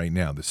looking at it right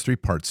now, this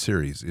 3-part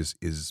series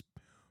is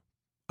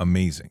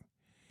amazing.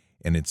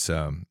 And it's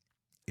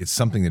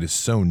something that is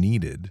so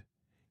needed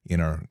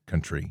in our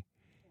country.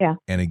 Yeah.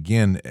 And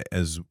again,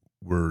 as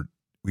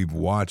we've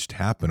watched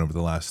happen over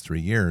the last 3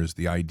 years,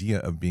 the idea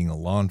of being a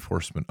law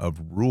enforcement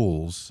of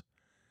rules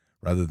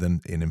rather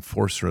than an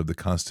enforcer of the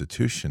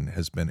Constitution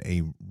has been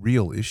a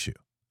real issue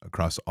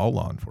across all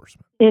law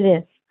enforcement. It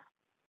is.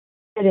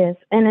 It is.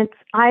 And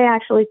I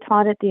actually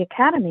taught at the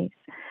academies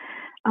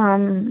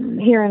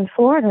here in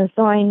Florida,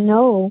 so I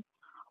know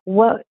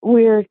what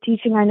we're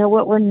teaching. I know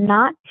what we're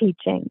not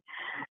teaching.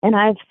 And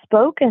I've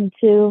spoken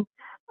to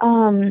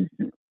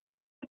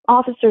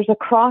officers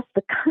across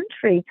the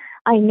country.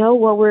 I know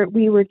what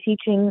we were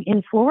teaching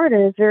in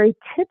Florida is very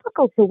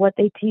typical to what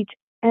they teach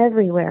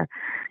everywhere.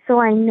 So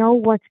I know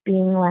what's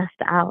being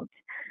left out.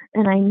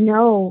 And I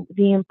know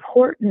the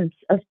importance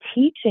of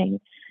teaching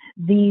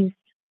these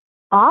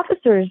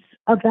officers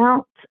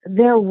about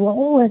their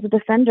role as a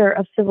defender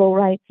of civil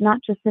rights, not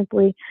just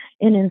simply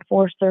an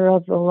enforcer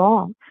of the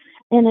law.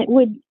 And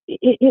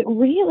it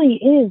really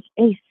is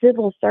a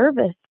civil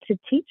service to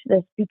teach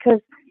this,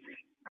 because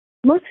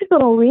most people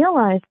don't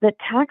realize that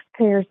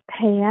taxpayers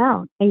pay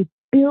out $1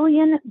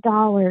 billion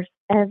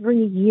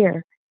every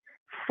year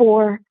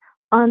for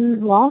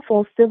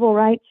unlawful civil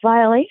rights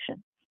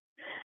violations.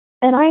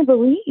 And I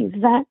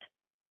believe that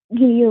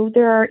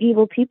there are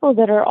evil people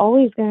that are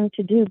always going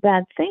to do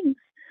bad things.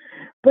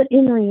 But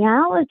in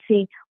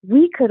reality,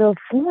 we could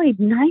avoid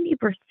 90%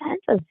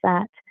 of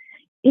that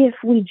if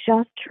we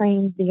just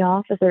trained the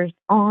officers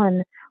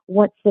on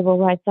what civil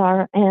rights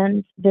are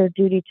and their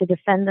duty to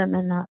defend them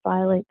and not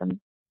violate them.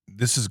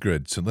 This is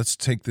good. So let's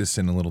take this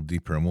in a little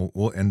deeper, and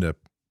we'll end up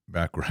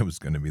back where I was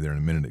going to be there in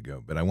a minute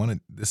ago. But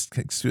this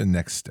takes to the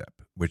next step,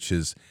 which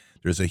is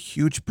there's a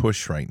huge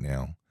push right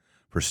now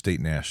for state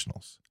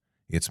nationals.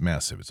 It's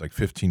massive. It's like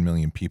 15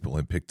 million people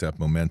have picked up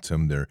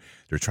momentum. They're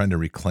trying to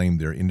reclaim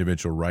their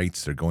individual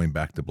rights. They're going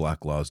back to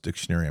Black Law's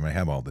Dictionary. I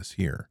have all this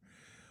here.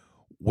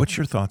 What's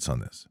your thoughts on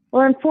this?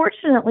 Well,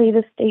 unfortunately,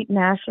 the state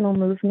national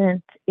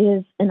movement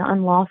is an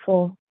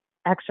unlawful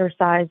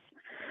exercise.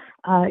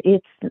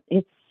 It's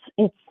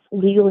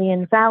legally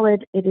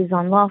invalid. It is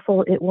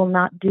unlawful. It will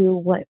not do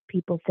what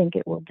people think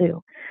it will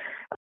do.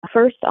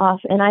 First off,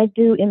 and I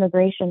do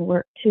immigration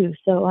work too,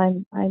 so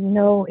I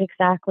know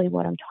exactly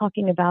what I'm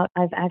talking about.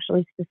 I've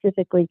actually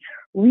specifically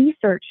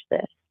researched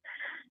this.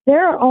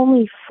 There are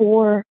only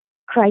 4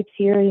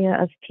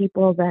 criteria of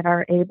people that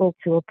are able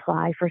to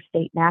apply for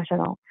state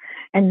national,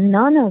 and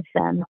none of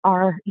them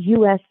are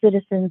U.S.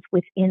 citizens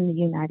within the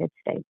United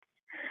States.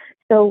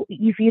 So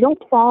if you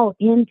don't fall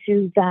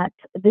into that,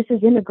 this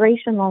is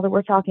immigration law that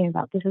we're talking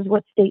about. This is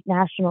what state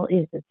national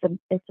is.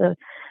 It's a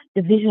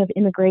division of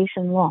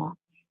immigration law.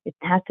 It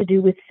has to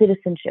do with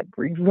citizenship,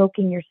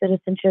 revoking your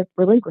citizenship,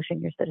 relinquishing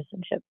your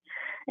citizenship.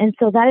 And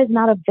so that is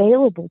not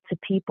available to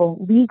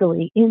people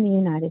legally in the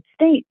United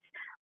States.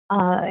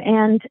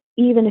 And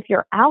even if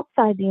you're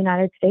outside the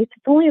United States,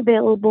 it's only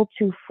available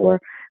to 4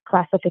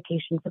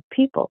 classifications of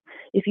people.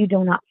 If you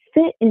do not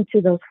fit into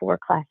those 4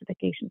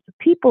 classifications of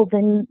people,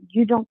 then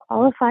you don't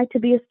qualify to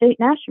be a state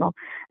national.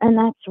 And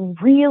that's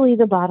really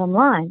the bottom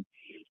line.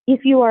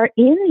 If you are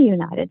in the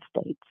United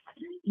States,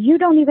 you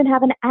don't even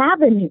have an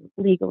avenue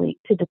legally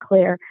to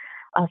declare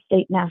a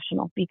state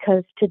national,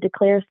 because to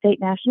declare state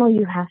national,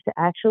 you have to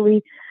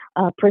actually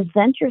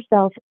present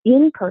yourself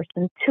in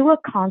person to a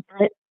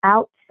consulate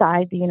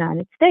outside the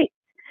United States.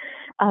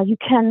 You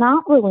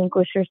cannot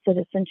relinquish your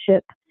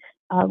citizenship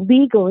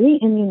legally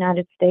in the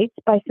United States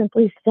by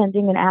simply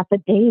sending an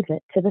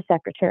affidavit to the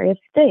Secretary of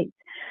State.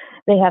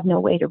 They have no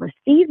way to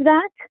receive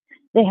that.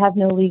 They have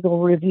no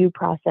legal review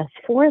process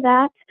for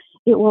that.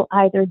 It will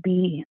either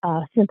be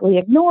simply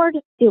ignored,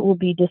 it will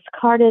be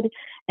discarded,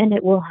 and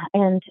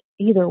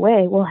either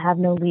way will have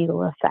no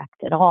legal effect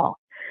at all.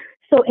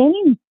 So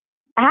any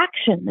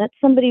action that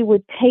somebody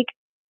would take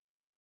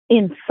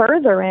in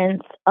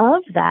furtherance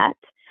of that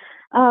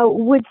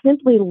would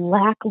simply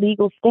lack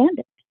legal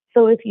standing.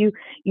 So if you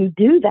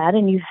do that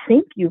and you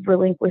think you've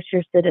relinquished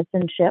your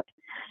citizenship,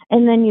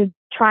 and then you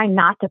try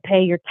not to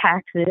pay your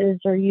taxes,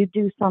 or you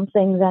do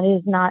something that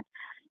is not,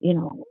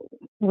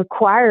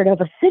 required of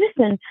a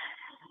citizen,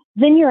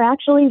 then you're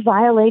actually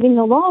violating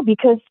the law,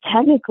 because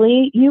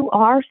technically you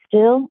are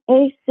still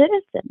a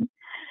citizen.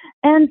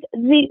 And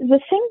the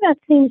thing that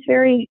seems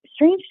very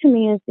strange to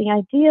me is the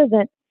idea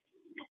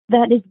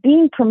that is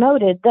being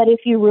promoted, that if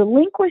you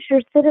relinquish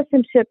your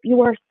citizenship,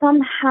 you are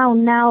somehow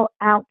now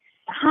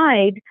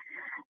outside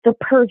the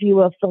purview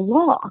of the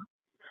law.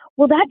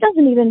 Well, that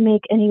doesn't even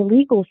make any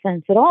legal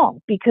sense at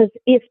all, because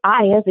if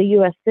I, as a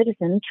U.S.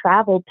 citizen,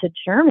 traveled to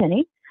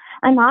Germany,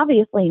 I'm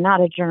obviously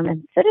not a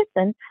German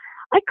citizen.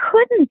 I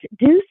couldn't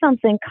do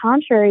something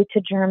contrary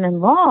to German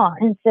law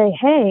and say,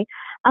 hey,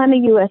 I'm a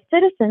U.S.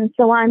 citizen,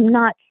 so I'm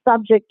not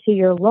subject to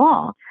your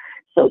law.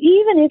 So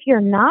even if you're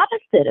not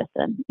a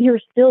citizen, you're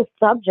still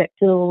subject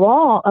to the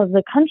law of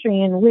the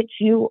country in which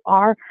you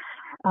are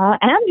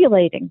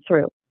ambulating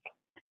through.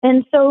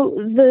 And so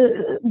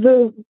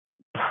the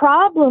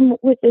problem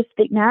with this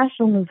state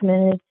national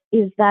movement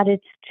is that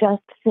it's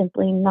just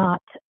simply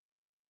not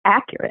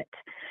accurate.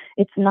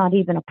 It's not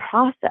even a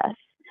process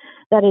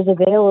that is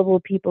available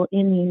to people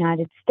in the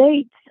United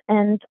States.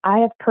 And I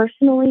have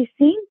personally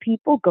seen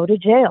people go to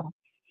jail.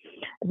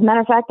 As a matter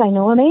of fact, I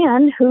know a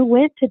man who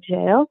went to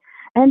jail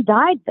and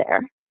died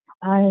there.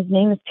 His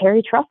name is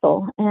Terry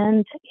Trussell,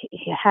 and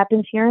it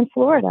happened here in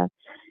Florida.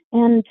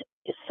 And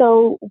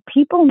so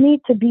people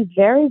need to be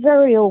very,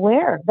 very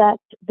aware that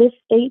this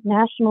state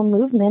national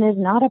movement is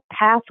not a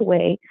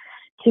pathway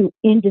to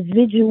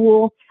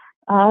individual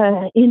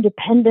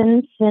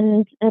independence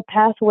and a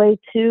pathway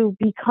to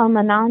become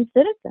a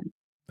non-citizen.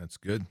 That's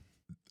good.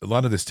 A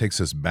lot of this takes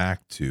us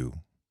back to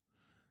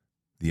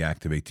the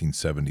Act of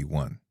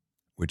 1871,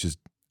 which is,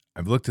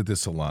 I've looked at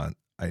this a lot.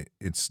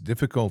 It's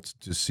difficult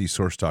to see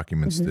source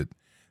documents that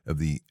of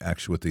the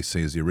actual, what they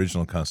say is the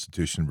original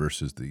Constitution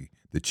versus the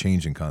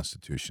change in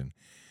Constitution.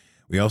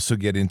 We also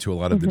get into a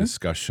lot of the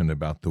discussion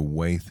about the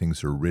way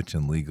things are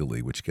written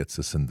legally, which gets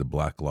us into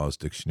Black Laws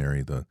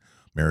Dictionary, the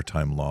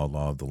Maritime Law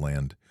of the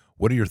Land.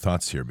 What are your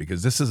thoughts here?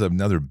 Because this is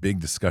another big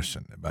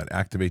discussion about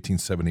Act of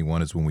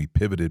 1871 is when we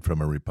pivoted from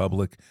a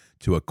republic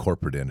to a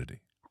corporate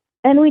entity.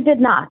 And we did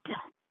not.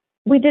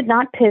 We did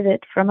not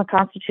pivot from a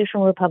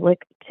constitutional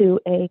republic to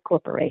a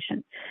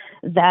corporation.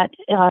 That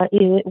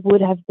it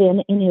would have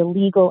been an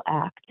illegal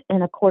act,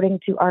 and according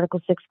to Article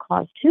 6,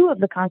 Clause 2 of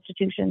the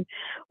Constitution,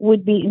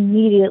 would be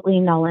immediately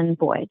null and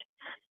void.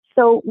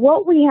 So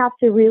what we have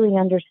to really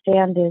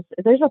understand is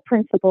there's a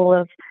principle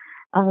of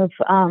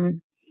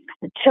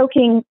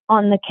choking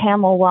on the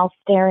camel while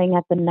staring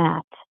at the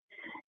gnat.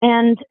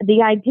 And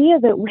the idea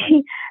that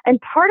and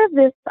part of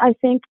this, I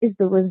think, is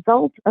the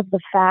result of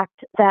the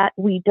fact that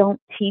we don't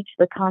teach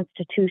the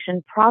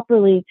Constitution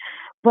properly,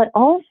 but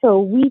also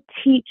we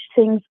teach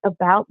things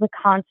about the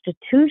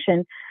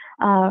Constitution,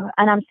 and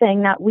I'm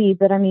saying not we,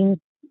 but I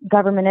mean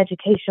government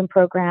education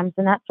programs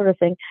and that sort of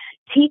thing,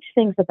 teach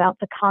things about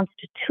the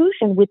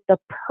Constitution with the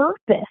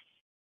purpose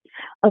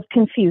of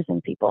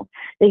confusing people.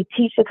 They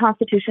teach the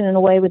Constitution in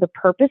a way with a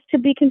purpose to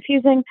be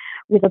confusing,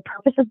 with a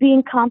purpose of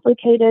being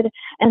complicated,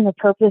 and the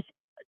purpose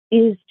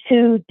is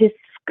to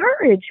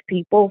discourage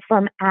people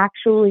from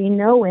actually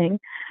knowing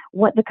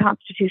what the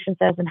Constitution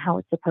says and how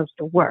it's supposed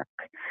to work.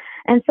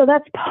 And so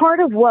that's part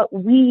of what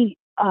we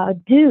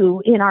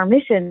do in our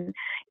mission,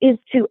 is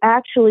to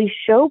actually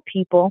show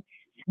people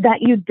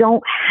that you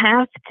don't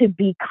have to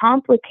be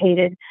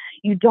complicated.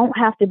 You don't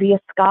have to be a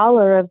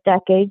scholar of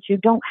decades. You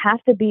don't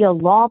have to be a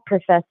law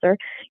professor.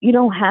 You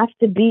don't have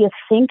to be a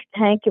think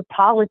tank, a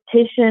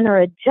politician, or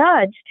a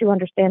judge to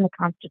understand the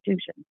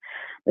Constitution.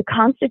 The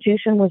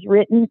Constitution was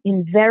written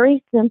in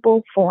very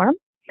simple form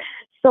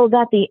so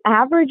that the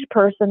average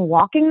person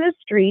walking the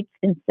streets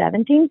in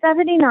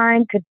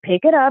 1779 could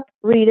pick it up,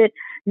 read it,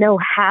 know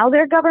how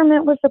their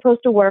government was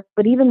supposed to work,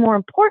 but even more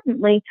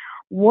importantly,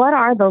 what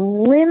are the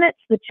limits,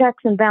 the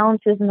checks and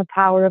balances, and the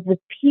power of the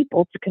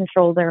people to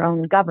control their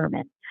own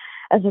government?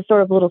 As a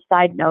sort of little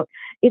side note,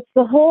 it's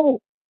the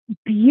whole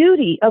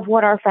beauty of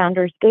what our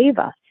founders gave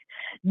us.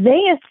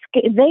 They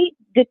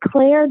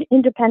declared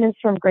independence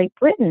from Great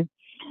Britain,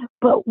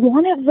 but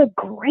one of the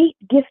great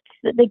gifts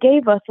that they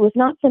gave us was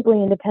not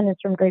simply independence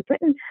from Great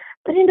Britain,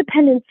 but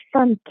independence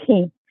from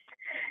kings.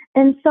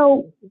 And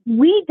so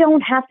we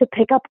don't have to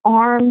pick up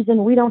arms,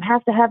 and we don't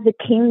have to have the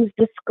king's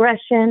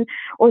discretion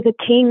or the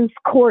king's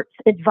courts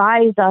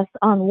advise us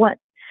on what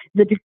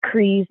the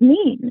decrees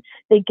mean.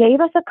 They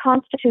gave us a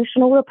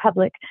constitutional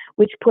republic,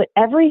 which put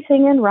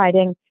everything in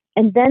writing,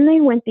 and then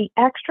they went the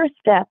extra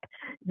step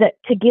that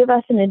to give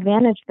us an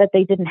advantage that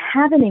they didn't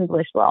have in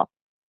English law.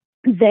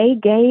 They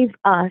gave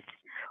us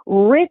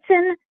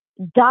written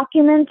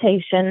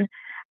documentation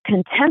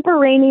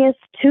contemporaneous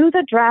to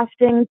the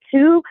drafting,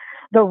 to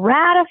the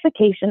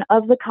ratification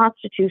of the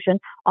Constitution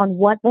on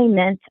what they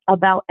meant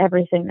about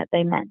everything that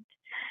they meant.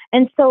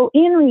 And so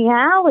in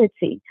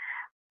reality,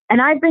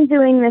 and I've been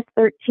doing this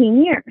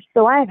 13 years,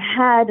 so I've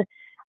had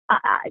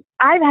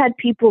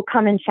people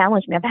come and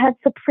challenge me. I've had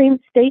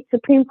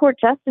Supreme Court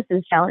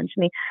justices challenge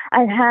me.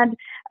 I've had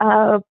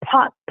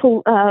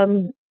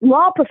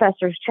law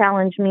professors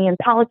challenge me and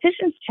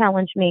politicians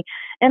challenge me.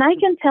 And I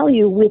can tell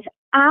you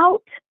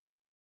without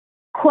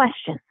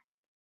question,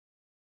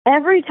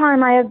 every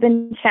time I have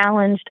been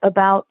challenged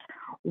about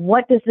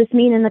what does this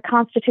mean in the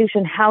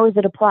Constitution, how is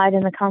it applied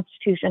in the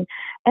Constitution,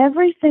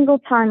 every single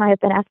time I have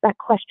been asked that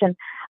question,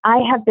 I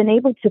have been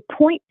able to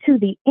point to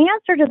the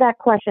answer to that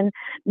question,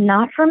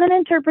 not from an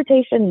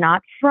interpretation,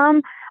 not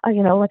from,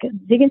 like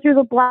digging through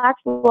the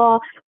Black's Law,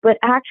 but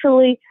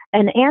actually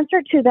an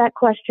answer to that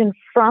question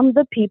from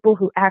the people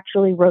who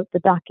actually wrote the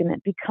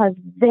document, because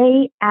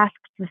they asked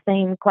the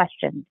same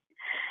questions.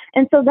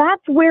 And so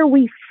that's where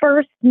we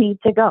first need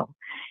to go.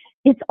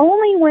 It's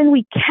only when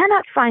we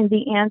cannot find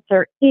the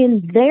answer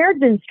in their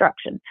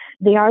instruction.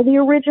 They are the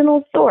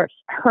original source.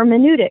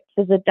 Hermeneutics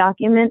is a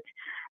document,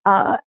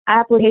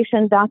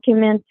 application,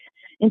 document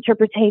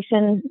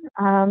interpretation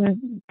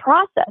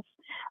process.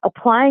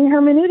 Applying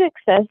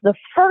hermeneutics says the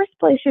first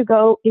place you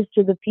go is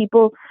to the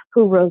people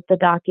who wrote the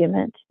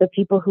document, the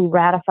people who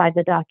ratified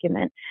the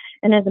document.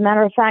 And as a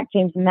matter of fact,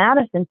 James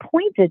Madison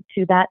pointed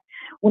to that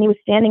when he was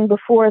standing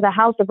before the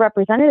House of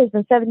Representatives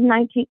in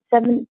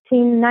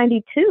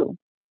 1792.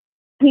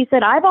 He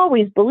said, I've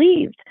always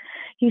believed,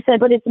 he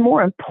said, but it's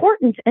more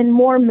important and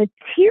more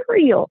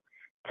material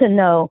to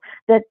know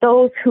that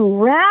those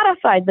who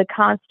ratified the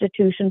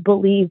Constitution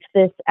believed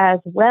this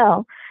as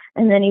well.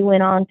 And then he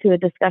went on to a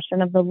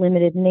discussion of the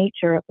limited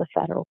nature of the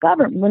federal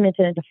government,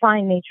 limited and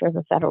defined nature of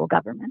the federal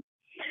government.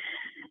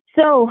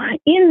 So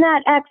in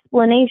that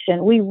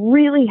explanation, we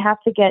really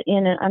have to get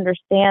in and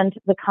understand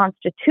the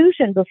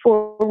Constitution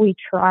before we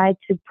try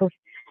to,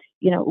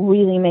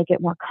 really make it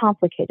more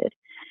complicated.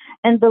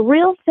 And the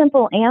real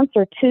simple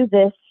answer to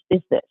this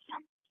is this.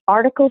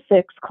 Article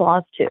 6,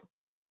 Clause 2.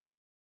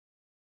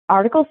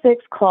 Article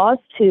 6, Clause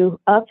 2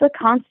 of the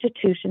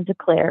Constitution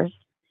declares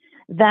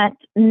that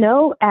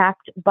no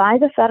act by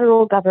the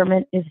federal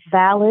government is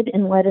valid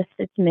unless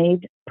it's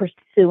made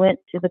pursuant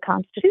to the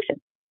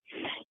Constitution.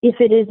 If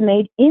it is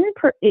made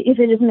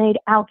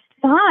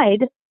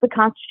outside the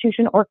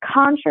Constitution or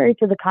contrary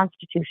to the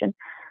Constitution,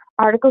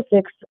 Article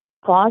 6,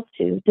 Clause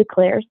 2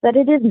 declares that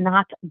it is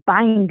not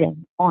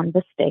binding on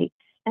the states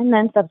and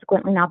then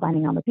subsequently not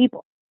binding on the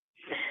people.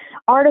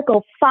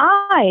 Article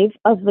 5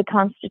 of the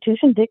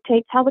Constitution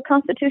dictates how the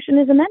Constitution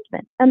is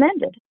amended.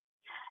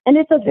 And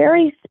it's a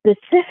very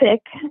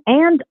specific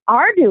and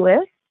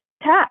arduous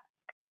task.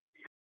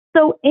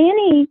 So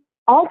any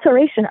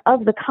alteration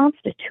of the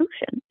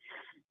Constitution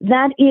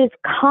that is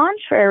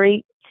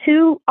contrary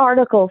to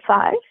Article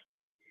 5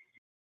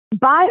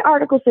 by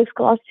Article 6,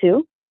 Clause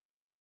 2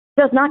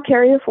 does not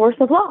carry the force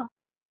of law.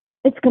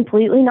 It's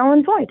completely null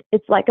and void.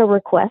 It's like a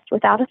request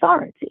without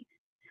authority.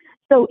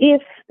 So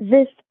if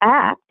this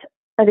act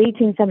of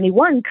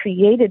 1871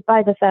 created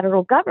by the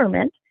federal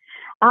government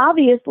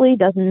obviously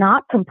does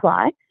not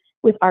comply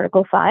with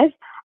Article 5,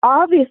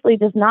 obviously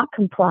does not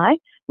comply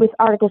with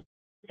Article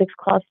 6,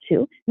 Clause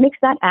 2, makes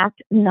that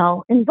act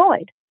null and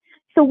void.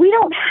 So we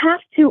don't have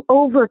to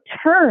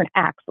overturn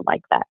acts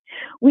like that.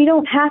 We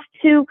don't have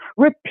to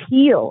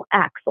repeal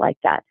acts like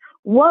that.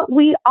 What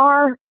we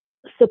are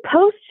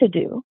supposed to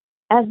do,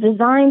 as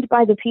designed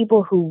by the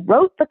people who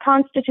wrote the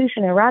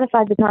Constitution and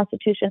ratified the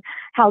Constitution,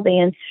 how they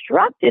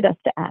instructed us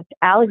to act.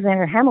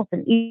 Alexander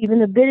Hamilton, even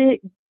the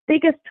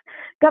biggest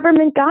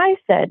government guy,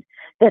 said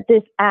that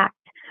this act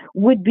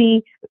would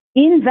be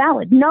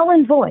invalid, null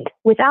and void,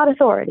 without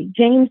authority.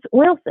 James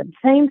Wilson,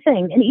 same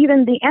thing. And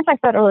even the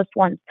anti-federalist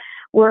ones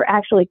were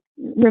actually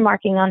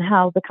remarking on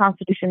how the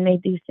Constitution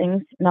made these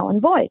things null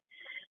and void.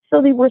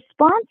 So the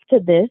response to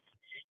this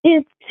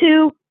is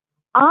to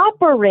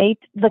operate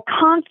the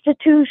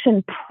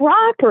Constitution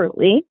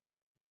properly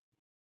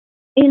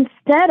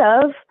instead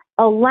of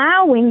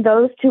allowing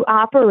those to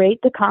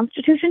operate the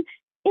Constitution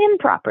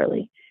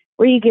improperly.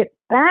 Where you get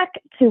back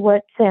to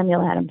what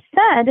Samuel Adams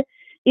said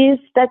is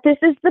that this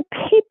is the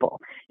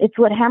people. It's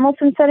what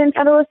Hamilton said in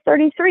Federalist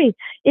 33.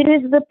 It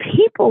is the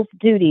people's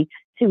duty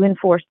to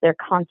enforce their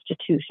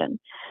Constitution.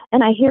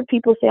 And I hear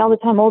people say all the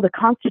time, oh, the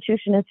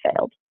Constitution has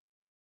failed.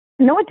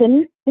 No, it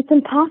didn't. It's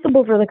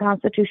impossible for the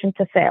Constitution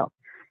to fail.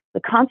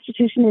 The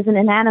Constitution is an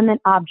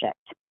inanimate object.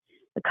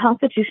 The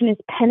Constitution is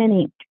pen and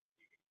ink.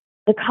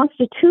 The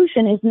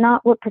Constitution is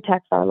not what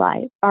protects our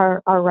life,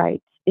 our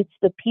rights. It's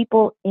the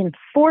people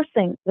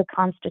enforcing the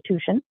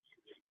Constitution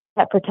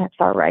that protects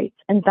our rights.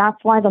 And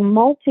that's why the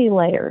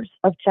multi-layers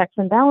of checks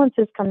and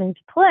balances come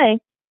into play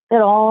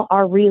that all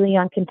are really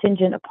on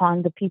contingent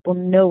upon the people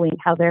knowing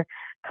how their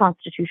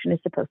Constitution is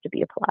supposed to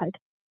be applied.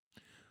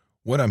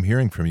 What I'm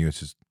hearing from you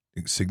is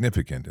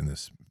significant in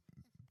this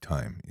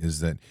time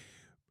is that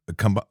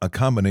a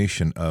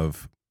combination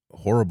of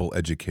horrible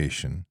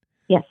education,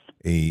 yes,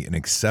 an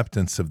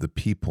acceptance of the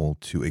people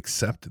to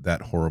accept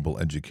that horrible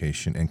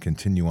education and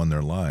continue on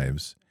their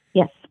lives,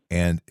 yes,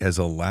 and has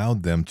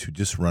allowed them to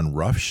just run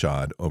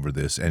roughshod over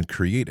this and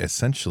create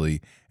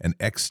essentially an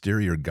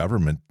exterior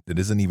government that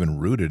isn't even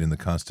rooted in the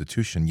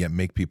Constitution, yet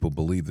make people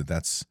believe that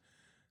that's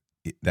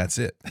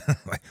it.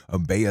 Like,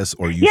 obey us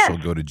or you shall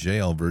go to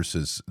jail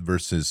versus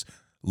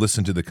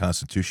listen to the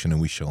Constitution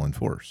and we shall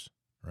enforce,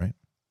 right?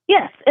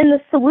 Yes, and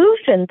the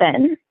solution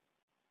then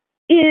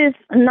is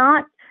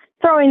not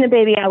throwing the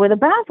baby out with the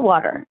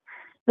bathwater.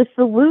 The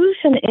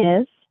solution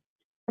is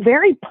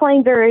very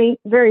plain, very,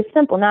 very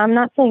simple. Now, I'm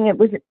not saying it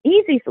was an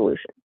easy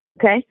solution,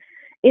 okay?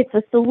 It's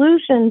a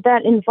solution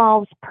that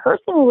involves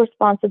personal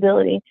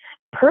responsibility,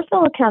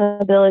 personal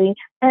accountability,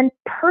 and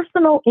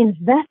personal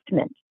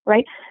investment,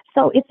 right?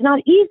 So it's not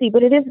easy,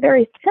 but it is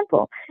very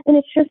simple. And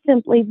it's just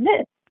simply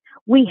this.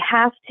 We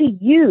have to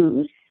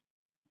use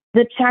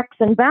the checks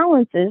and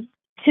balances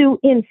to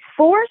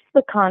enforce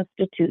the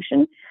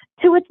Constitution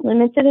to its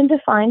limited and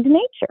defined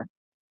nature.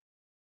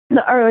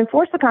 or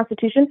enforce the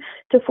Constitution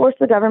to force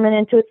the government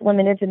into its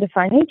limited and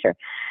defined nature.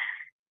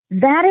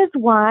 That is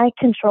why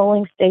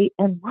controlling state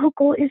and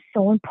local is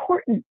so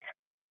important,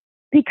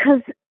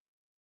 because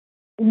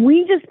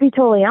we just be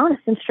totally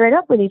honest and straight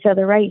up with each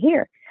other right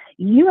here.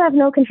 You have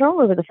no control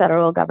over the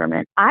federal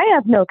government. I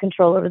have no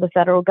control over the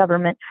federal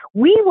government.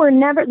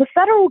 The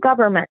federal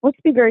government, let's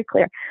be very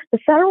clear, the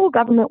federal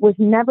government was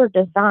never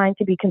designed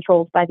to be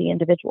controlled by the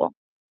individual.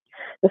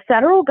 The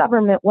federal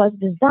government was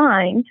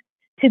designed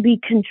to be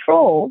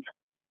controlled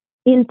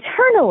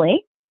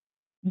internally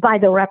by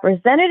the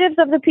representatives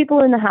of the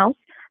people in the House,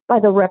 by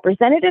the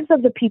representatives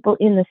of the people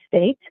in the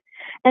state,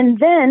 and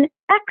then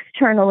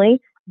externally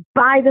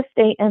by the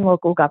state and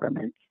local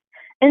governments.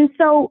 And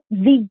so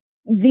the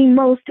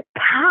most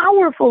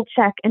powerful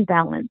check and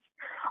balance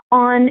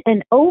on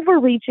an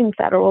overreaching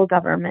federal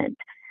government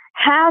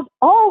has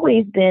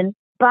always been,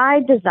 by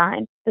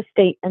design, the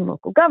state and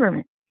local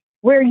government,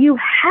 where you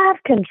have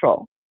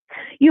control.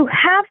 You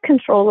have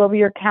control over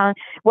your county.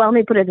 Well, let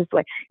me put it this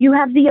way. You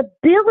have the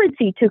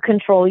ability to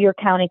control your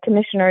county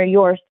commissioner,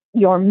 your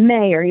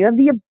mayor. You have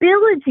the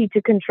ability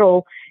to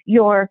control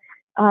your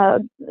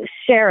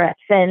sheriff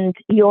and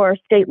your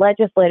state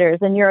legislators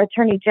and your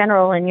attorney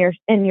general and your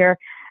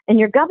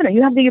governor.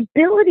 You have the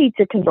ability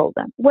to control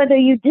them. Whether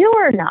you do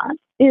or not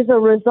is a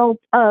result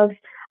of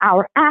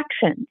our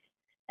actions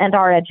and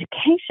our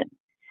education.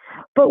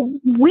 But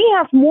we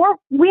have more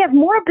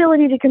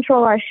ability to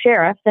control our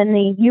sheriff than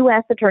the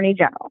U.S. Attorney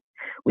General.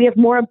 We have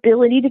more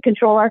ability to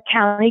control our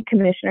county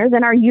commissioner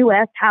than our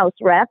U.S. House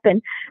rep,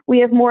 and we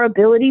have more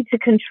ability to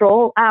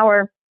control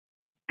our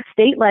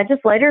state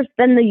legislators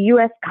than the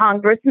U.S.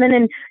 congressman,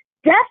 and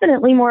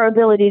definitely more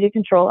ability to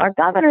control our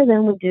governor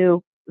than we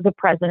do the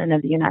president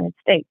of the United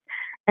States.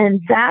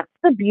 And that's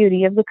the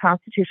beauty of the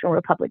constitutional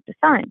republic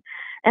design.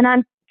 And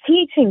I'm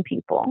teaching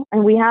people,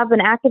 and we have an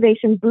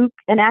activist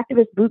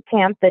boot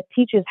camp that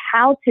teaches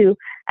how to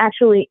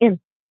actually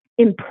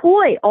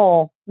employ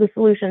all the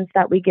solutions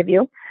that we give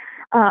you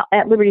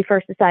at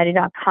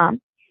libertyfirstsociety.com.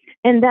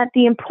 And that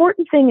the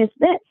important thing is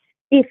this: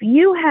 if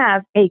you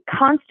have a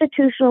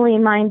constitutionally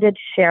minded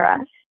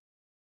sheriff,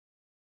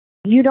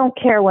 you don't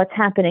care what's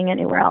happening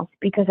anywhere else,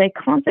 because a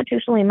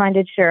constitutionally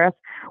minded sheriff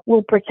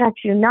will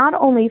protect you not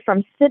only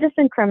from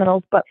citizen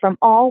criminals, but from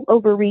all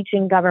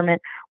overreaching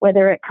government,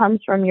 whether it comes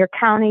from your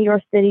county,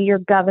 your city, your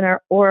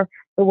governor, or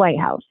the White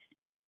House.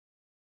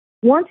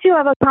 Once you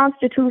have a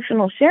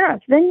constitutional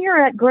sheriff, then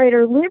you're at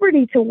greater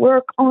liberty to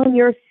work on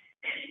your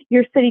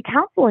city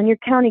council and your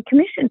county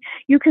commission.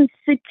 You can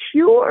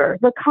secure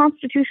the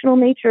constitutional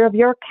nature of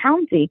your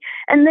county,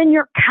 and then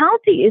your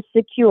county is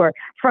secure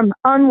from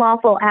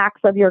unlawful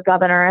acts of your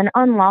governor and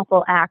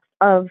unlawful acts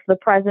of the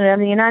president of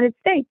the United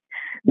States.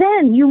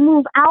 Then you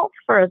move out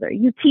further.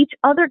 You teach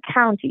other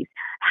counties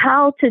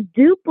how to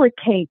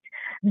duplicate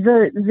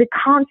the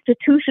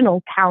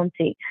constitutional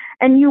county,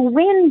 and you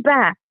win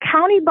back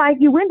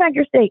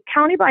your state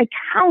county by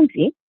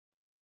county,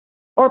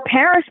 or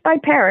parish by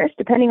parish,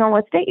 depending on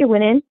what state you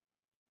win in,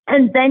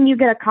 and then you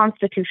get a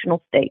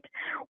constitutional state.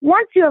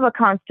 Once you have a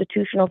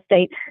constitutional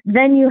state,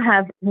 then you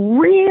have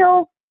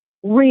real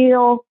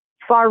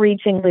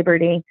far-reaching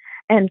liberty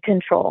and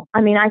control.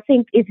 I mean, I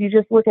think if you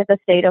just look at the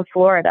state of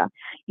Florida,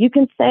 you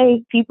can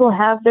say people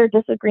have their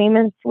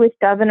disagreements with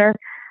Governor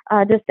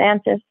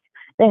DeSantis.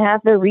 They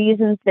have their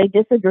reasons they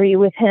disagree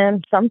with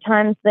him.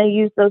 Sometimes they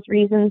use those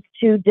reasons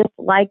to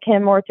dislike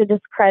him or to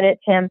discredit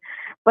him.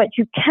 But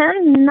you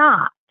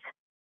cannot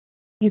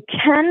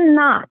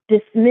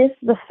dismiss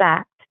the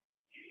fact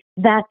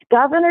that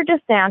Governor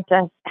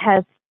DeSantis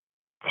has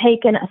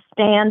taken a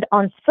stand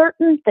on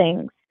certain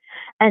things,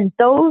 and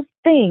those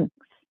things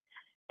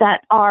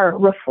that are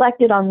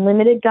reflected on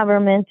limited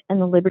government and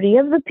the liberty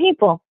of the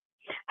people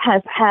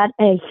has had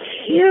a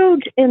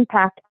huge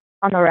impact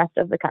on the rest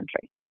of the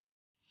country.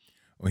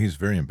 Well, he's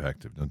very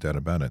impactful, no doubt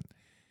about it.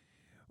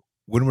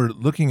 When we're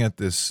looking at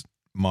this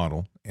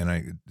model, and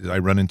I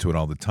run into it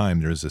all the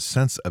time, there's a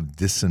sense of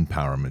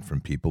disempowerment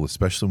from people,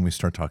 especially when we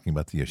start talking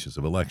about the issues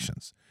of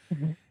elections.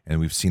 Mm-hmm. And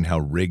we've seen how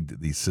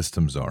rigged these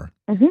systems are.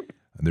 Mm-hmm.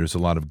 There's a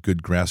lot of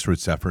good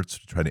grassroots efforts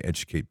to try to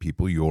educate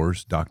people.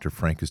 Yours, Dr.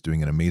 Frank, is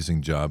doing an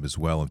amazing job as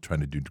well of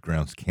trying to do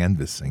ground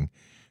canvassing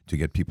to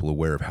get people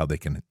aware of how they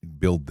can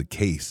build the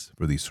case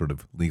for these sort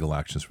of legal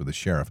actions for the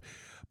sheriff.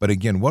 But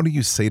again, what do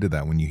you say to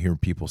that when you hear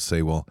people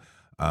say, well,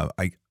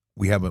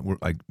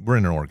 we're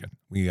in Oregon.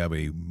 We have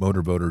a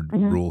motor voter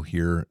mm-hmm. rule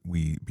here.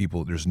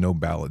 There's no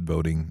ballot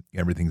voting.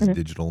 Everything's mm-hmm.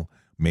 digital,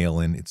 mail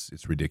in.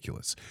 It's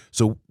ridiculous.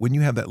 So when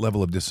you have that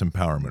level of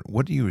disempowerment,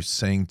 what are you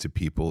saying to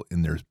people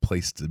in their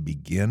place to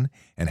begin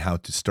and how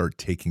to start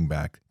taking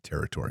back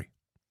territory?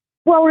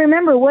 Well,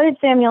 remember, what did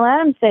Samuel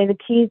Adams say? The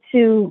key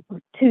to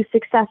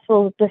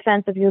successful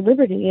defense of your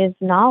liberty is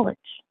knowledge.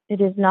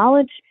 It is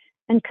knowledge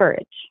and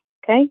courage.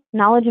 Okay?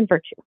 Knowledge and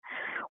virtue.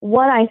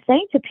 What I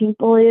say to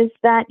people is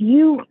that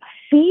you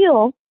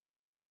feel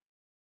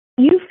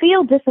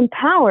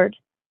disempowered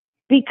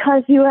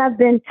because you have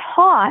been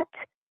taught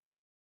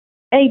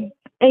a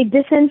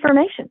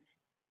disinformation.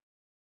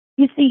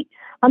 You see,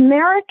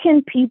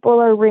 American people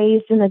are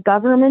raised in the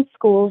government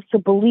schools to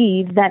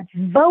believe that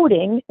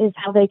voting is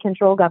how they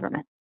control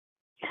government.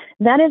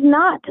 That is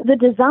not the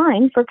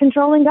design for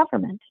controlling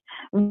government.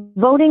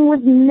 Voting was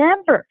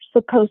never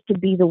supposed to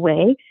be the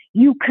way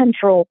you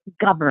control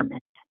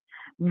government.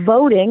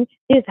 Voting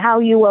is how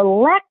you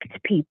elect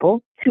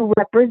people to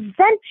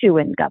represent you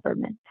in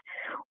government.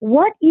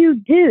 What you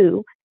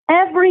do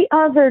every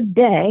other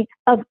day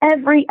of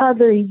every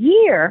other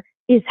year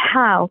is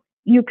how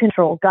you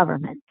control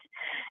government.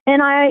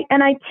 And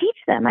I teach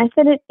them. I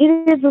said it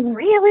is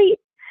really,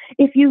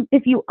 if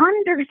you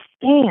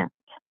understand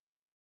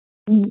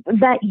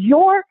that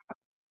your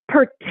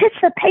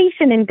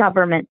participation in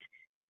government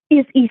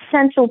is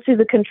essential to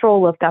the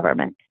control of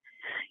government.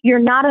 You're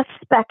not a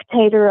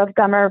spectator of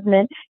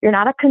government. You're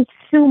not a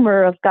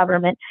consumer of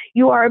government.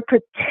 You are a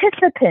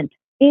participant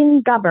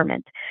in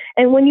government.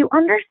 And when you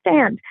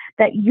understand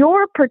that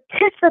your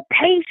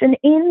participation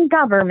in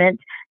government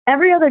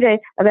every other day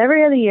of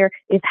every other year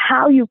is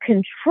how you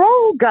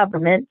control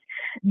government,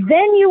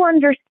 then you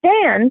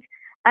understand,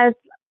 as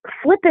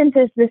flippant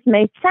as this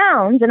may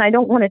sound, and I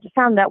don't want it to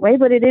sound that way,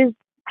 but it is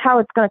how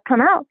it's going to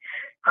come out,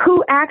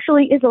 who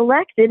actually is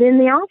elected in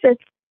the office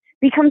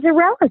becomes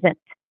irrelevant.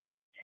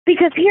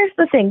 Because here's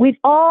the thing, we've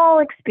all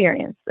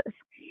experienced this.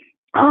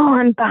 Oh,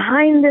 I'm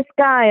behind this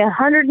guy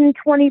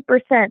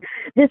 120%.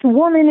 This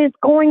woman is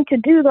going to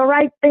do the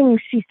right thing.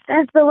 She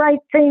says the right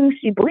things.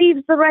 She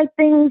believes the right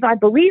things. I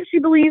believe she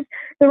believes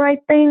the right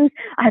things.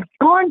 I've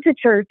gone to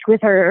church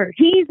with her.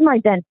 He's my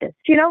dentist,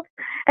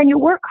 and you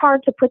work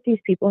hard to put these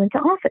people into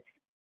office.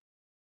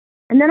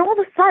 And then all of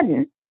a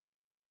sudden,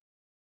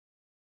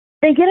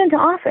 they get into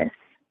office.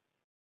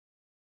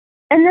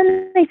 And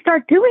then they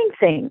start doing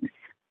things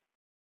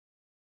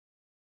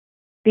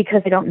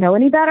because they don't know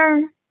any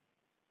better,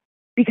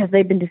 because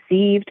they've been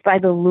deceived by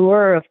the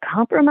lure of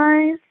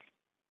compromise,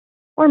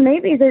 or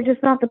maybe they're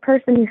just not the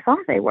person you thought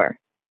they were.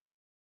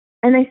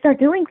 And they start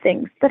doing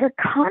things that are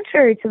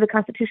contrary to the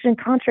Constitution,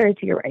 contrary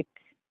to your rights.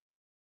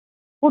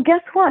 Well,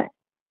 guess what?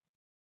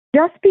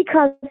 Just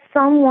because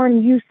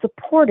someone you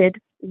supported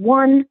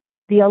won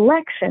the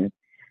election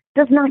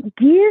does not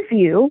give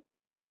you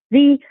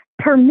the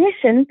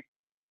permission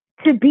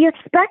to be a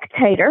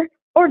spectator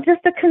or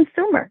just a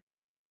consumer.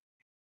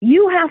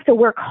 You have to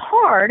work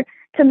hard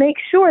to make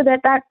sure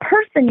that that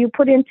person you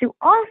put into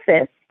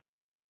office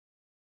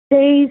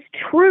stays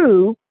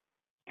true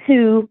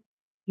to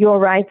your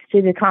rights,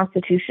 to the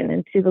Constitution,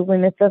 and to the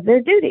limits of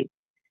their duty.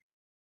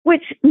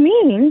 Which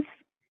means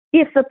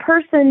if the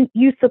person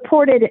you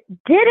supported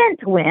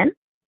didn't win,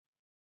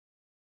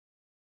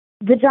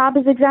 the job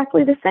is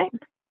exactly the same.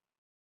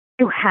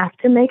 You have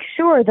to make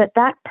sure that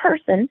that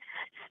person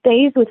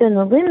stays within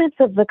the limits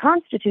of the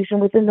Constitution,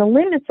 within the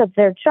limits of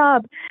their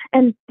job,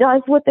 and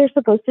does what they're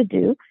supposed to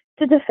do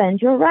to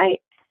defend your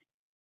rights.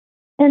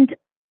 And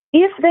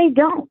if they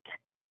don't,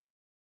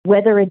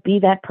 whether it be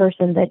that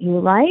person that you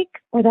like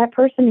or that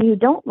person you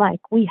don't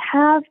like, we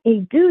have a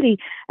duty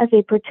as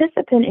a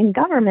participant in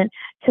government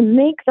to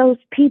make those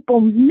people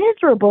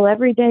miserable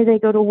every day they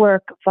go to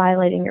work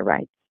violating your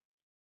rights.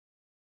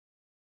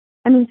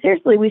 I mean,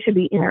 seriously, we should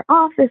be in our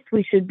office.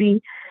 We should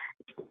be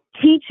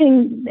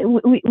teaching.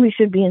 We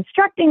should be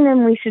instructing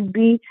them. We should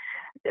be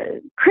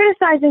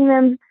criticizing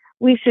them.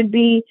 We should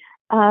be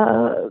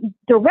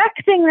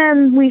directing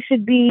them. We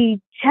should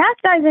be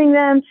chastising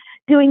them,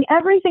 doing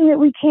everything that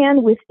we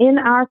can within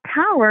our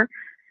power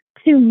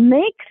to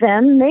make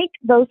them make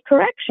those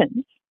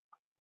corrections.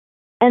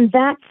 And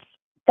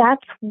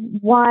that's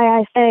why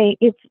I say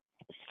it's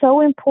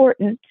so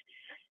important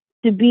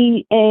to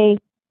be a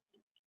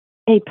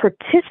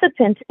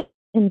participant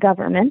in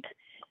government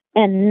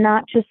and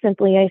not just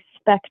simply a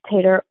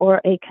spectator or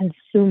a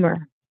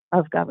consumer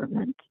of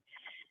government.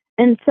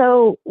 And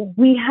so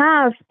we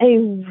have a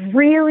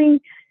really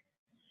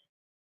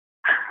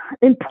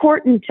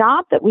important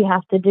job that we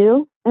have to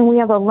do, and we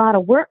have a lot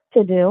of work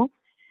to do.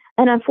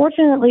 And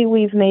unfortunately,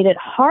 we've made it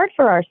hard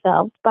for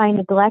ourselves by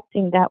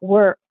neglecting that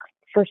work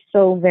for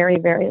so very,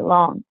 very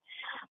long.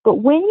 But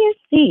when you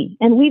see,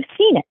 and we've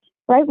seen it,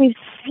 right? We've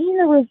seen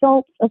the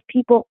results of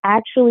people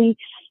actually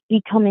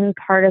becoming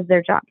part of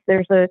their jobs.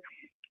 There's a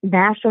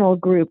national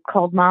group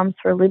called Moms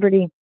for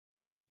Liberty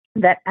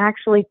that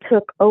actually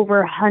took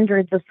over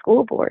hundreds of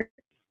school boards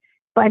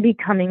by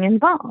becoming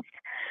involved.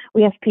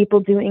 We have people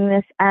doing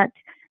this at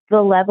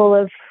the level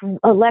of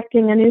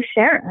electing a new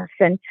sheriff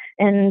and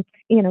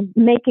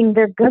making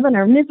their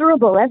governor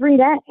miserable every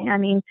day. I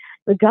mean,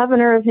 the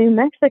governor of New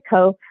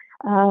Mexico,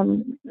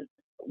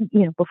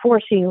 before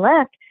she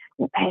left,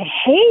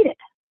 hated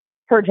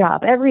her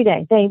job every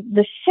day.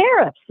 The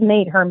sheriffs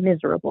made her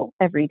miserable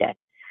every day.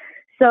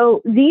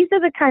 So these are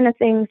the kind of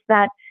things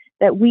that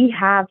we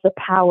have the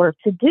power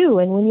to do.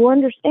 And when you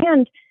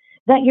understand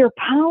that your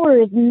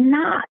power is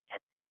not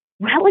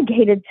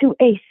relegated to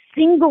a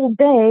single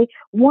day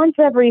once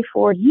every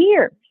 4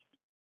 years,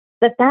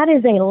 that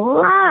is a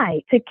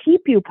lie to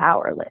keep you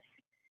powerless,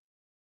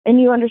 and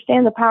you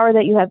understand the power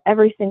that you have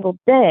every single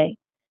day,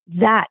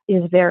 that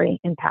is very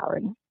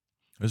empowering.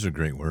 Those are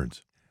great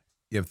words.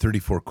 You have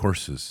 34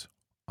 courses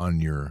on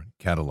your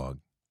catalog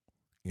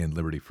in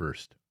Liberty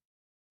First.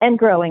 And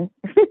growing.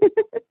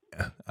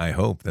 I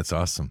hope. That's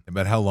awesome.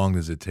 About how long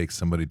does it take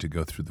somebody to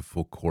go through the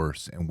full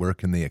course, and where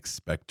can they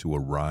expect to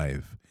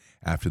arrive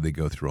after they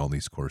go through all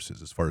these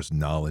courses as far as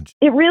knowledge?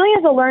 It really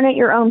is a learn at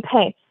your own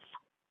pace.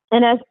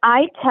 And as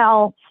I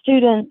tell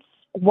students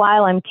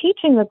while I'm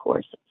teaching the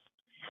courses,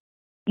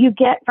 you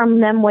get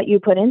from them what you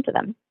put into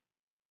them.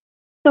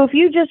 So if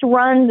you just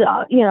run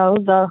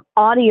the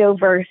audio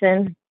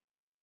version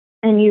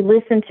and you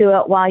listen to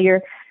it while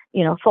you're,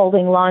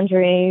 folding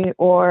laundry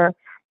or,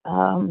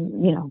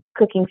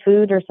 cooking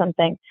food or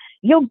something,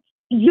 you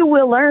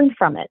will learn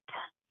from it,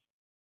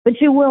 but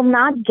you will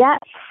not get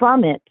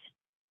from it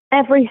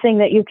everything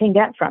that you can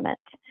get from it.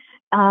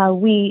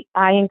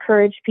 I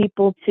encourage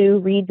people to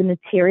read the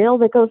material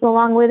that goes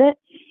along with it.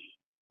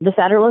 The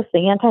Federalist,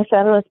 the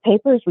Anti-Federalist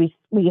papers, we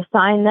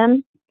assign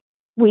them.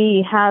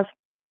 We have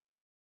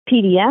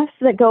PDFs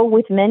that go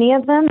with many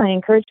of them. I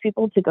encourage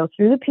people to go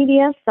through the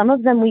PDFs. Some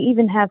of them we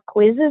even have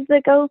quizzes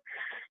that go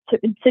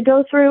to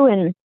go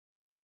through,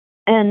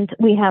 and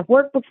we have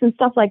workbooks and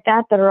stuff like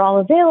that are all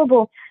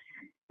available.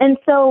 And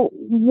so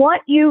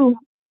what you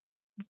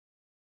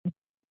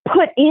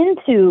put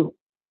into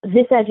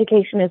this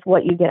education is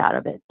what you get out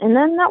of it. And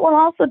then that will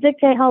also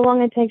dictate how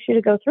long it takes you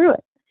to go through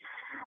it.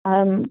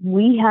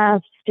 We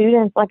have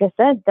students, like I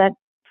said, that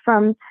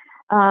from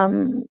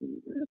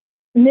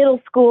middle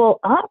school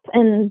up,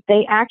 and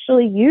they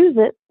actually use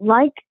it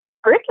like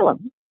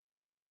curriculum.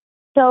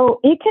 So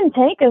it can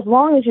take as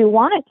long as you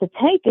want it to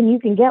take, and you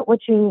can get what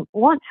you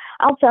want.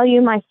 I'll tell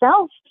you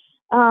myself,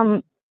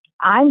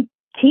 I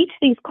teach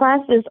these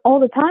classes all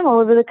the time all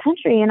over the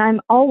country, and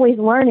I'm always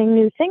learning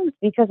new things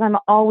because I'm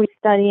always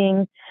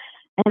studying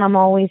and I'm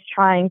always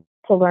trying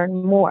to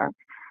learn more.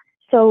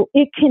 So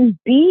it can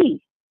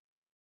be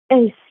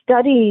a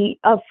study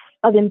of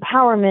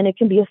empowerment. It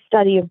can be a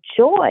study of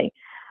joy,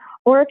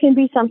 or it can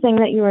be something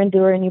that you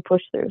endure and you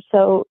push through.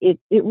 So it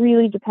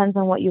really depends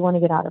on what you want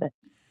to get out of it.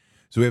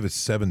 So we have a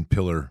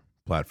 7-pillar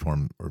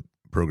platform or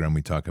program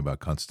we talk about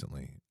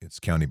constantly. It's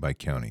county by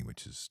county,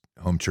 which is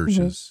home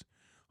churches,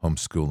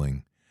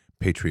 homeschooling,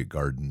 Patriot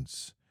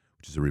Gardens,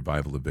 which is a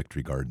revival of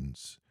Victory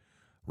Gardens,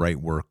 right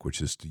work,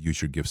 which is to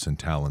use your gifts and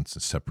talents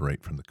and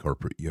separate from the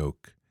corporate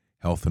yoke,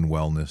 health and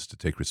wellness, to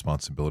take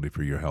responsibility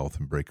for your health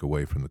and break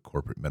away from the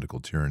corporate medical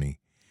tyranny,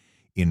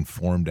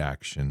 informed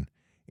action,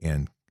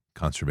 and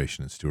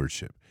conservation and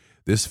stewardship.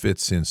 This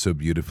fits in so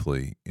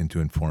beautifully into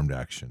informed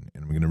action,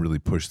 and we're going to really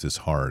push this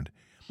hard.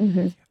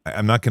 Mm-hmm.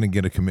 I'm not going to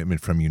get a commitment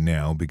from you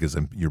now because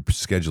your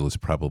schedule is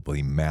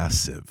probably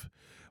massive,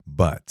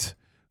 but...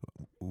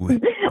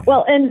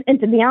 Well, and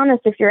to be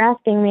honest, if you're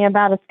asking me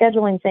about a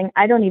scheduling thing,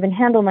 I don't even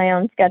handle my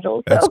own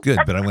schedule. So. That's good,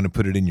 but I'm going to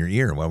put it in your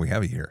ear while we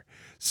have you here.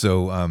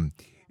 So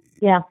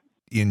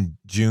in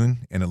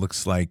June, and it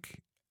looks like,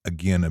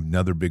 again,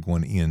 another big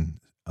one in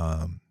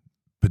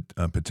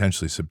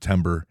potentially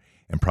September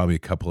and probably a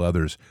couple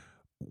others,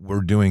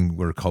 we're doing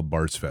what are called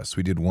Bards Fest.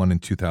 We did one in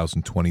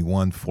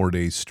 2021, 4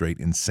 days straight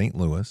in St.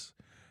 Louis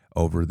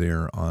over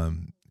there,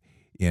 and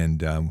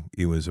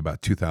it was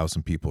about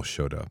 2,000 people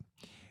showed up.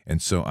 And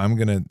so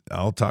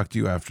I'll talk to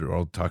you after.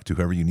 I'll talk to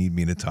whoever you need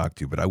me to talk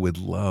to, but I would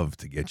love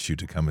to get you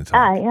to come and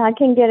talk. Yeah, I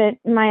can get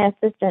my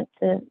assistant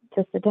to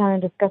sit down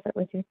and discuss it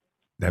with you.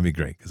 That'd be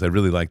great, because I'd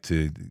really like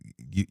to.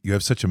 You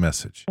have such a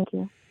message. Thank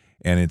you.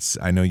 And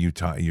I know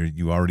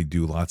you already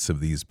do lots of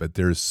these, but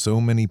there's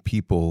so many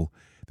people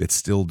that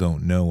still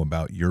don't know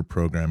about your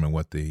program and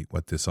what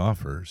this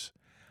offers.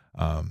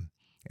 And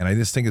I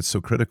just think it's so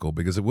critical,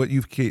 because of what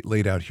you've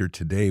laid out here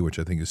today, which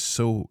I think is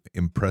so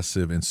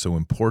impressive and so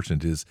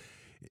important, is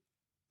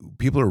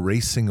people are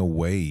racing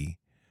away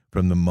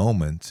from the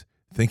moment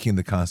thinking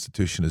the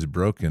Constitution is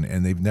broken,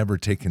 and they've never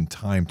taken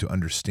time to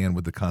understand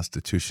what the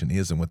Constitution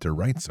is and what their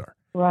rights are.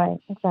 Right,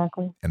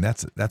 exactly. And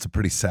that's a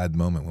pretty sad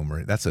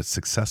moment that's a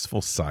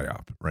successful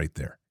psyop right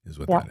there, is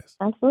what that is.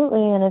 Absolutely,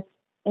 and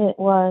it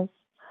was,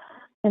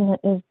 and it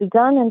is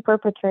begun and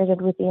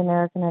perpetrated with the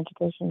American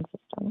education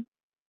system.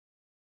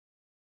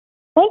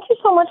 Thank you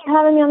so much for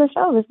having me on the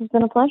show. This has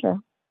been a pleasure.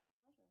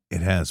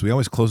 It has. We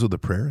always close with a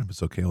prayer. If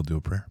it's okay, I'll do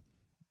a prayer.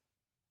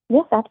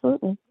 Yes,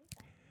 absolutely.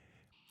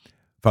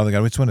 Father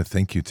God, we just want to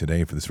thank you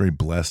today for this very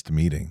blessed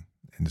meeting,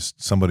 and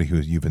just somebody who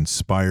you've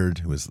inspired,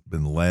 who has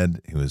been led,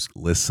 who has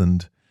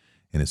listened,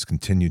 and has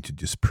continued to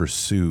just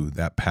pursue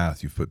that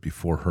path you've put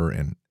before her,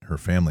 and her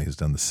family has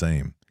done the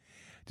same.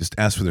 Just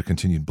ask for their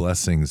continued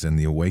blessings and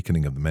the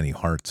awakening of the many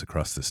hearts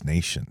across this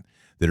nation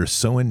that are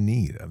so in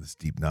need of this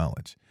deep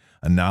knowledge,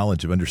 a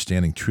knowledge of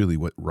understanding truly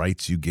what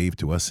rights you gave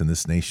to us in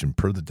this nation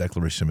per the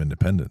Declaration of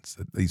Independence,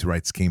 that these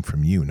rights came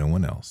from you, no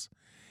one else.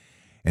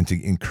 And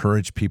to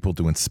encourage people,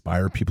 to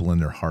inspire people in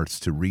their hearts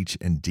to reach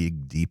and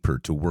dig deeper,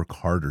 to work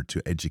harder,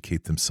 to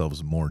educate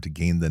themselves more, to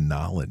gain the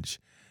knowledge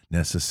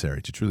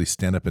necessary to truly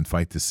stand up and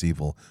fight this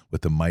evil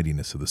with the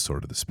mightiness of the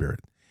sword of the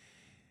Spirit.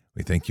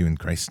 We thank you in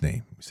Christ's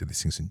name. We say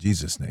these things in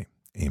Jesus' name.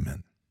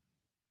 Amen.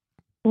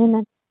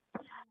 Amen.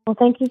 Well,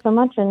 thank you so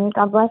much, and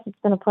God bless. It's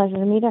been a pleasure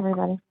to meet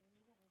everybody.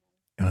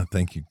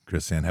 Thank you,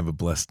 KrisAnne. Have a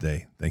blessed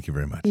day. Thank you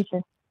very much. You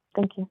too.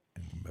 Thank you.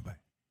 Bye-bye.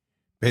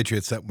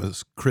 Patriots, that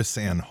was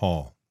KrisAnne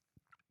Hall,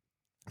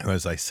 who,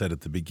 as I said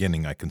at the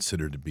beginning, I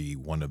consider to be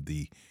one of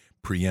the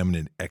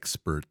preeminent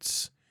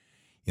experts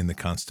in the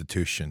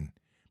Constitution,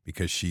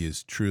 because she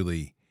is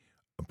truly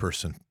a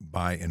person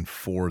by and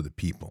for the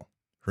people.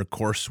 Her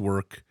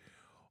coursework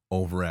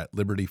over at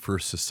Liberty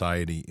First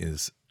Society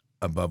is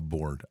above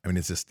board. I mean,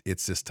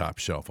 it's just top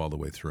shelf all the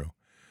way through.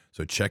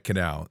 So check it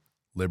out,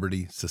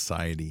 Liberty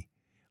Society,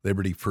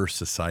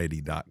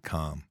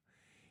 libertyfirstsociety.com.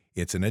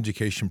 It's an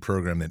education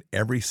program that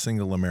every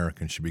single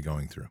American should be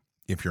going through.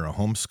 If you're a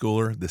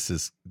homeschooler, this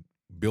is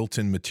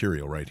built-in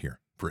material right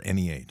here for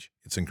any age.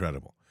 It's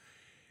incredible.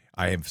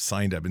 I have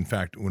signed up. In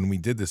fact, when we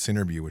did this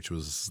interview, which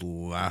was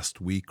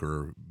last week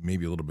or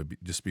maybe a little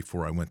bit just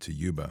before I went to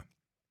Yuba,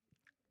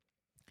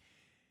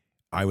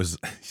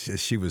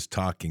 she was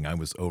talking, I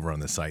was over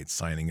on the site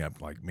signing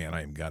up like, man,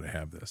 I have got to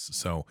have this.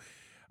 So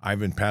I've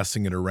been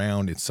passing it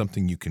around. It's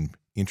something you can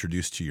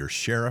introduce to your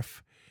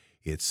sheriff.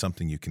 It's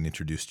something you can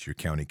introduce to your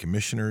county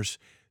commissioners.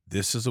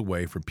 This is a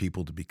way for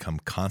people to become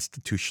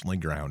constitutionally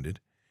grounded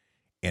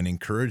and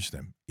encourage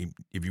them.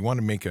 If you want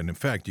to make an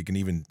effect, you can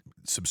even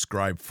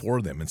subscribe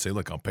for them and say,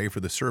 look, I'll pay for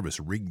the service.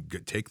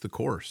 Take the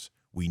course.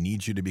 We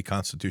need you to be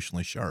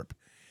constitutionally sharp.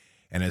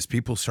 And as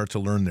people start to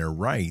learn their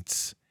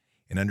rights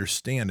and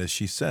understand, as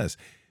she says,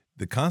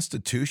 the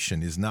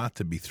Constitution is not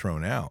to be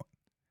thrown out.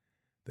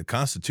 The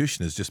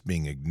Constitution is just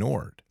being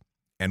ignored.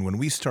 And when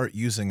we start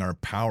using our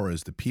power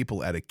as the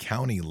people at a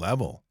county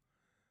level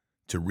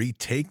to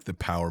retake the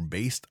power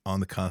based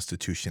on the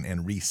Constitution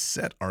and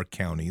reset our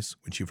counties,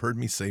 which you've heard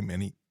me say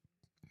many,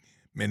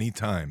 many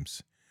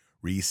times,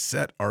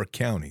 reset our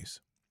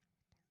counties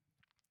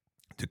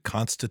to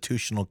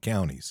constitutional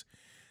counties,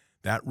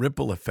 that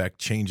ripple effect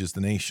changes the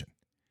nation.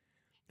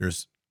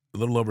 There's a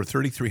little over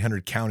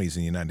 3,300 counties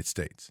in the United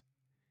States.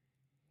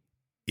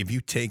 If you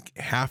take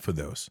half of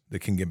those that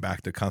can get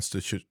back to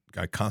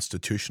a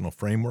constitutional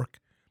framework,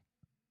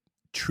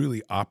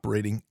 truly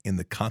operating in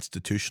the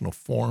constitutional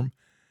form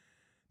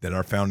that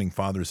our founding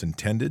fathers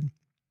intended,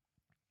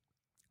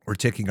 we're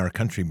taking our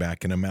country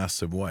back in a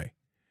massive way.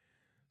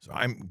 So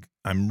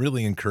I'm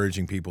really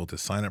encouraging people to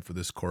sign up for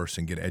this course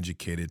and get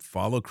educated.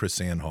 Follow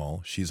KrisAnne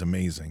Hall. She's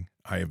amazing.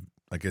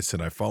 Like I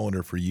said, I followed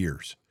her for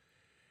years,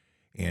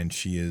 and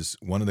she is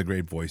one of the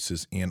great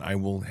voices, and I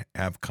will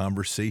have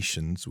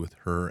conversations with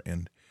her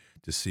and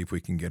to see if we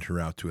can get her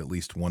out to at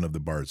least one of the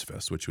Bards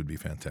Fest, which would be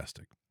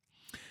fantastic.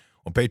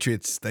 Well,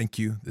 Patriots, thank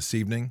you this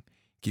evening.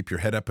 Keep your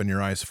head up and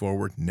your eyes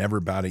forward. Never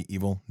bow to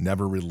evil.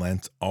 Never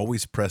relent.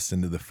 Always press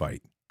into the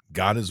fight.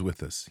 God is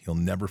with us. He'll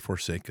never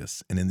forsake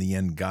us. And in the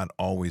end, God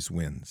always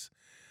wins.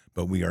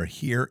 But we are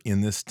here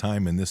in this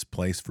time, in this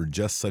place, for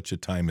just such a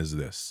time as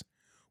this.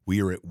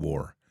 We are at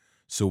war.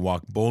 So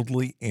walk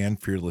boldly and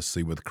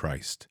fearlessly with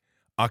Christ.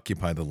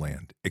 Occupy the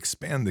land.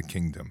 Expand the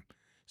kingdom.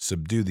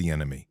 Subdue the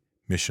enemy.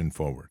 Mission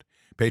forward.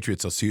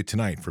 Patriots, I'll see you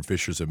tonight for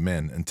Fishers of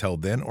Men. Until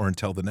then, or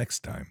until the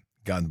next time,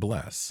 God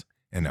bless,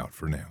 and out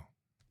for now.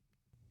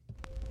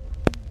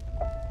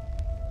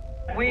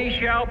 We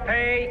shall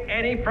pay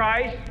any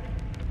price,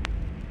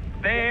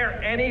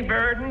 bear any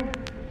burden,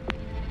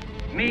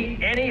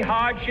 meet any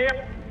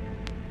hardship,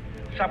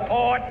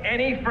 support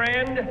any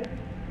friend,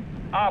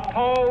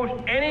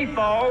 oppose any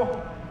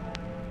foe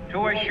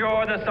to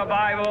assure the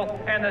survival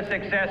and the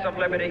success of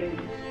liberty.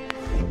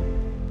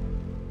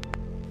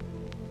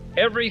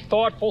 Every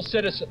thoughtful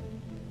citizen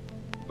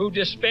who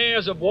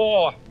despairs of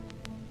war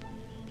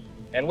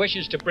and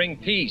wishes to bring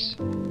peace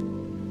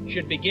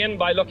should begin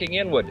by looking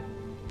inward,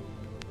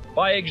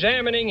 by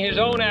examining his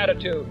own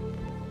attitude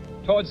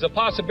towards the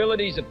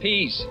possibilities of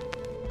peace.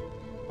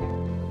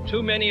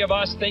 Too many of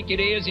us think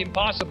it is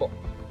impossible.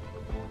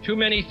 Too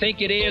many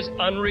think it is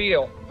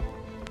unreal.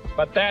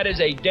 But that is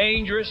a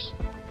dangerous,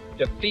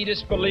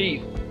 defeatist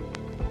belief.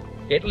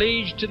 It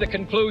leads to the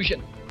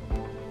conclusion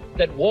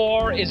that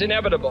war is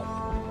inevitable,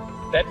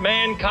 that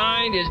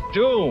mankind is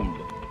doomed,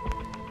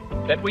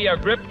 that we are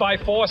gripped by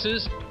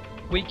forces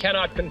we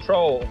cannot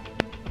control.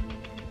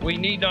 We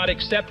need not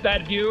accept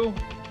that view.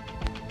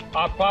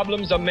 Our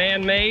problems are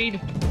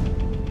man-made,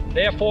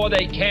 therefore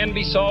they can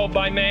be solved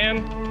by man,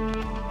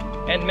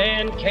 and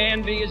man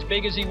can be as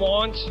big as he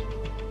wants.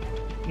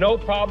 No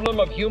problem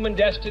of human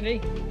destiny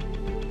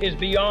is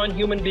beyond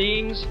human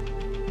beings.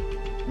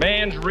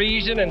 Man's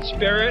reason and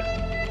spirit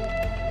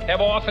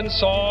have often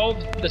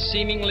solved the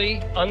seemingly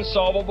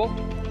unsolvable,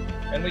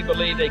 and we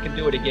believe they can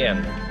do it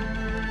again.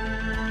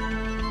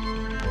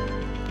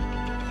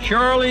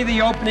 Surely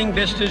the opening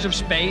vistas of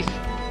space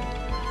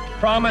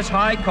promise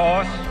high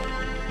costs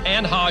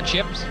and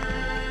hardships,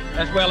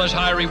 as well as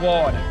high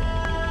reward.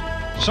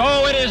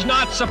 So it is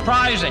not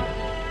surprising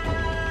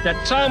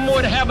that some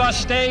would have us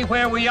stay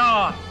where we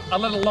are a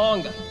little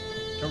longer,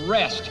 to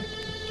rest,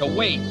 to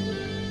wait.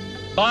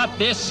 But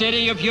this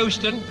city of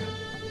Houston,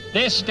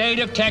 this state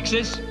of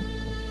Texas,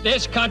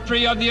 this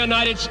country of the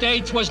United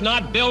States was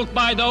not built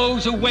by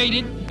those who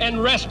waited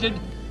and rested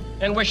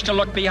and wished to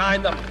look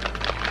behind them.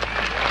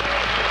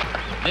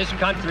 This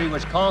country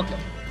was conquered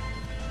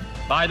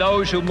by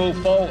those who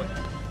move forward,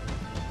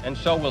 and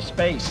so will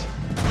space.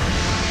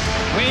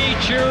 We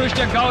choose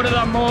to go to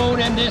the moon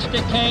in this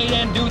decade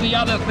and do the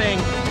other thing,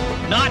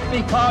 not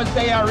because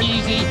they are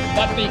easy,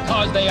 but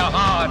because they are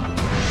hard.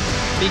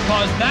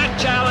 Because that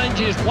challenge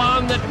is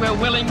one that we're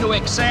willing to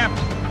accept.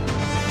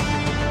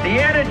 The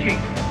energy,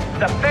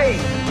 the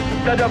faith,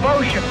 the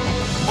devotion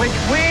which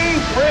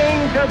we bring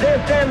to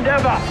this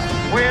endeavor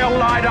will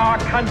light our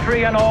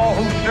country and all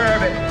who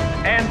serve it.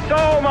 And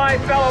so, my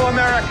fellow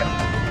Americans,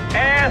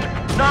 ask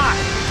not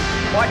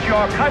what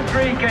your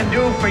country can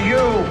do for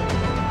you,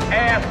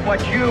 ask what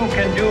you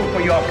can do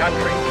for your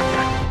country.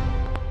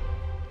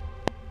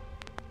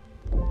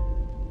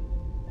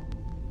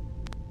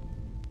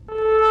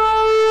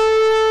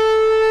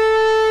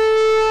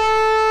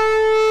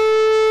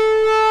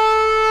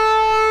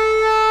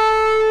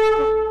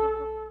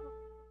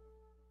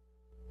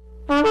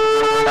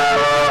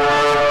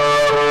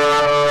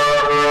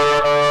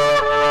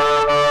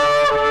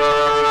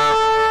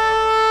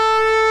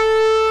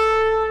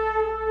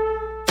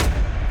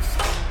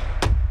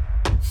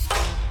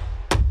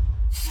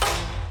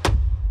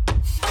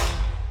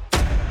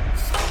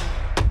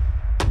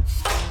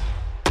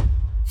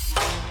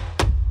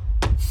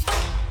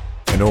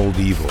 An old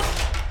evil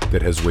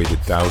that has waited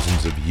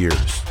thousands of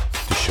years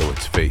to show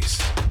its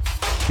face.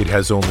 It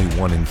has only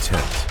one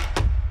intent: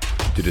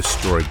 to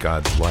destroy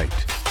God's light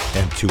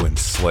and to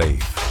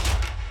enslave.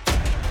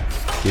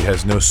 It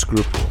has no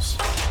scruples.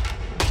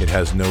 It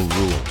has no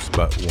rules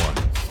but one: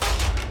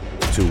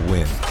 to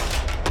win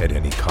at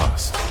any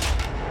cost.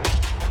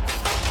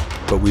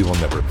 But we will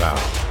never bow,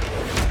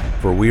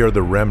 for we are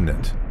the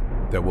remnant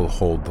that will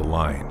hold the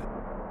line.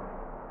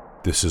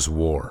 This is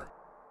war.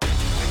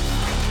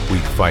 We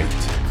fight.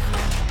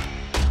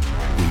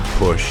 We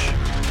push.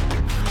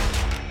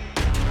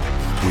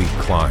 We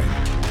climb.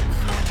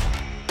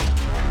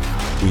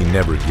 We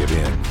never give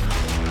in.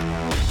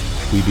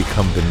 We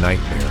become the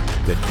nightmare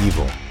that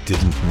evil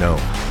didn't know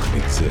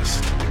could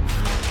exist.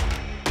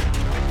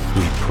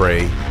 We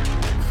pray.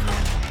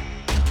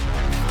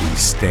 We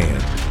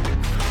stand.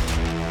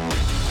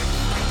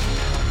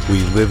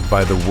 We live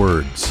by the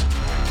words,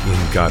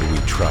 "In God we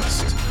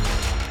trust."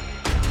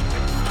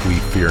 We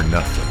fear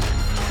nothing.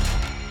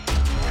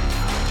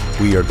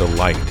 We are the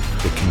light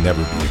that can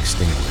never be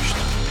extinguished.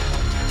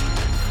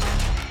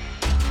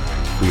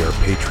 We are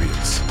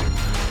patriots.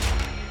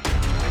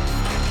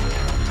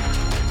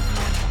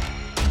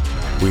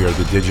 We are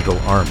the digital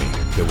army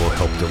that will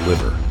help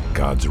deliver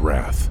God's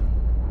wrath.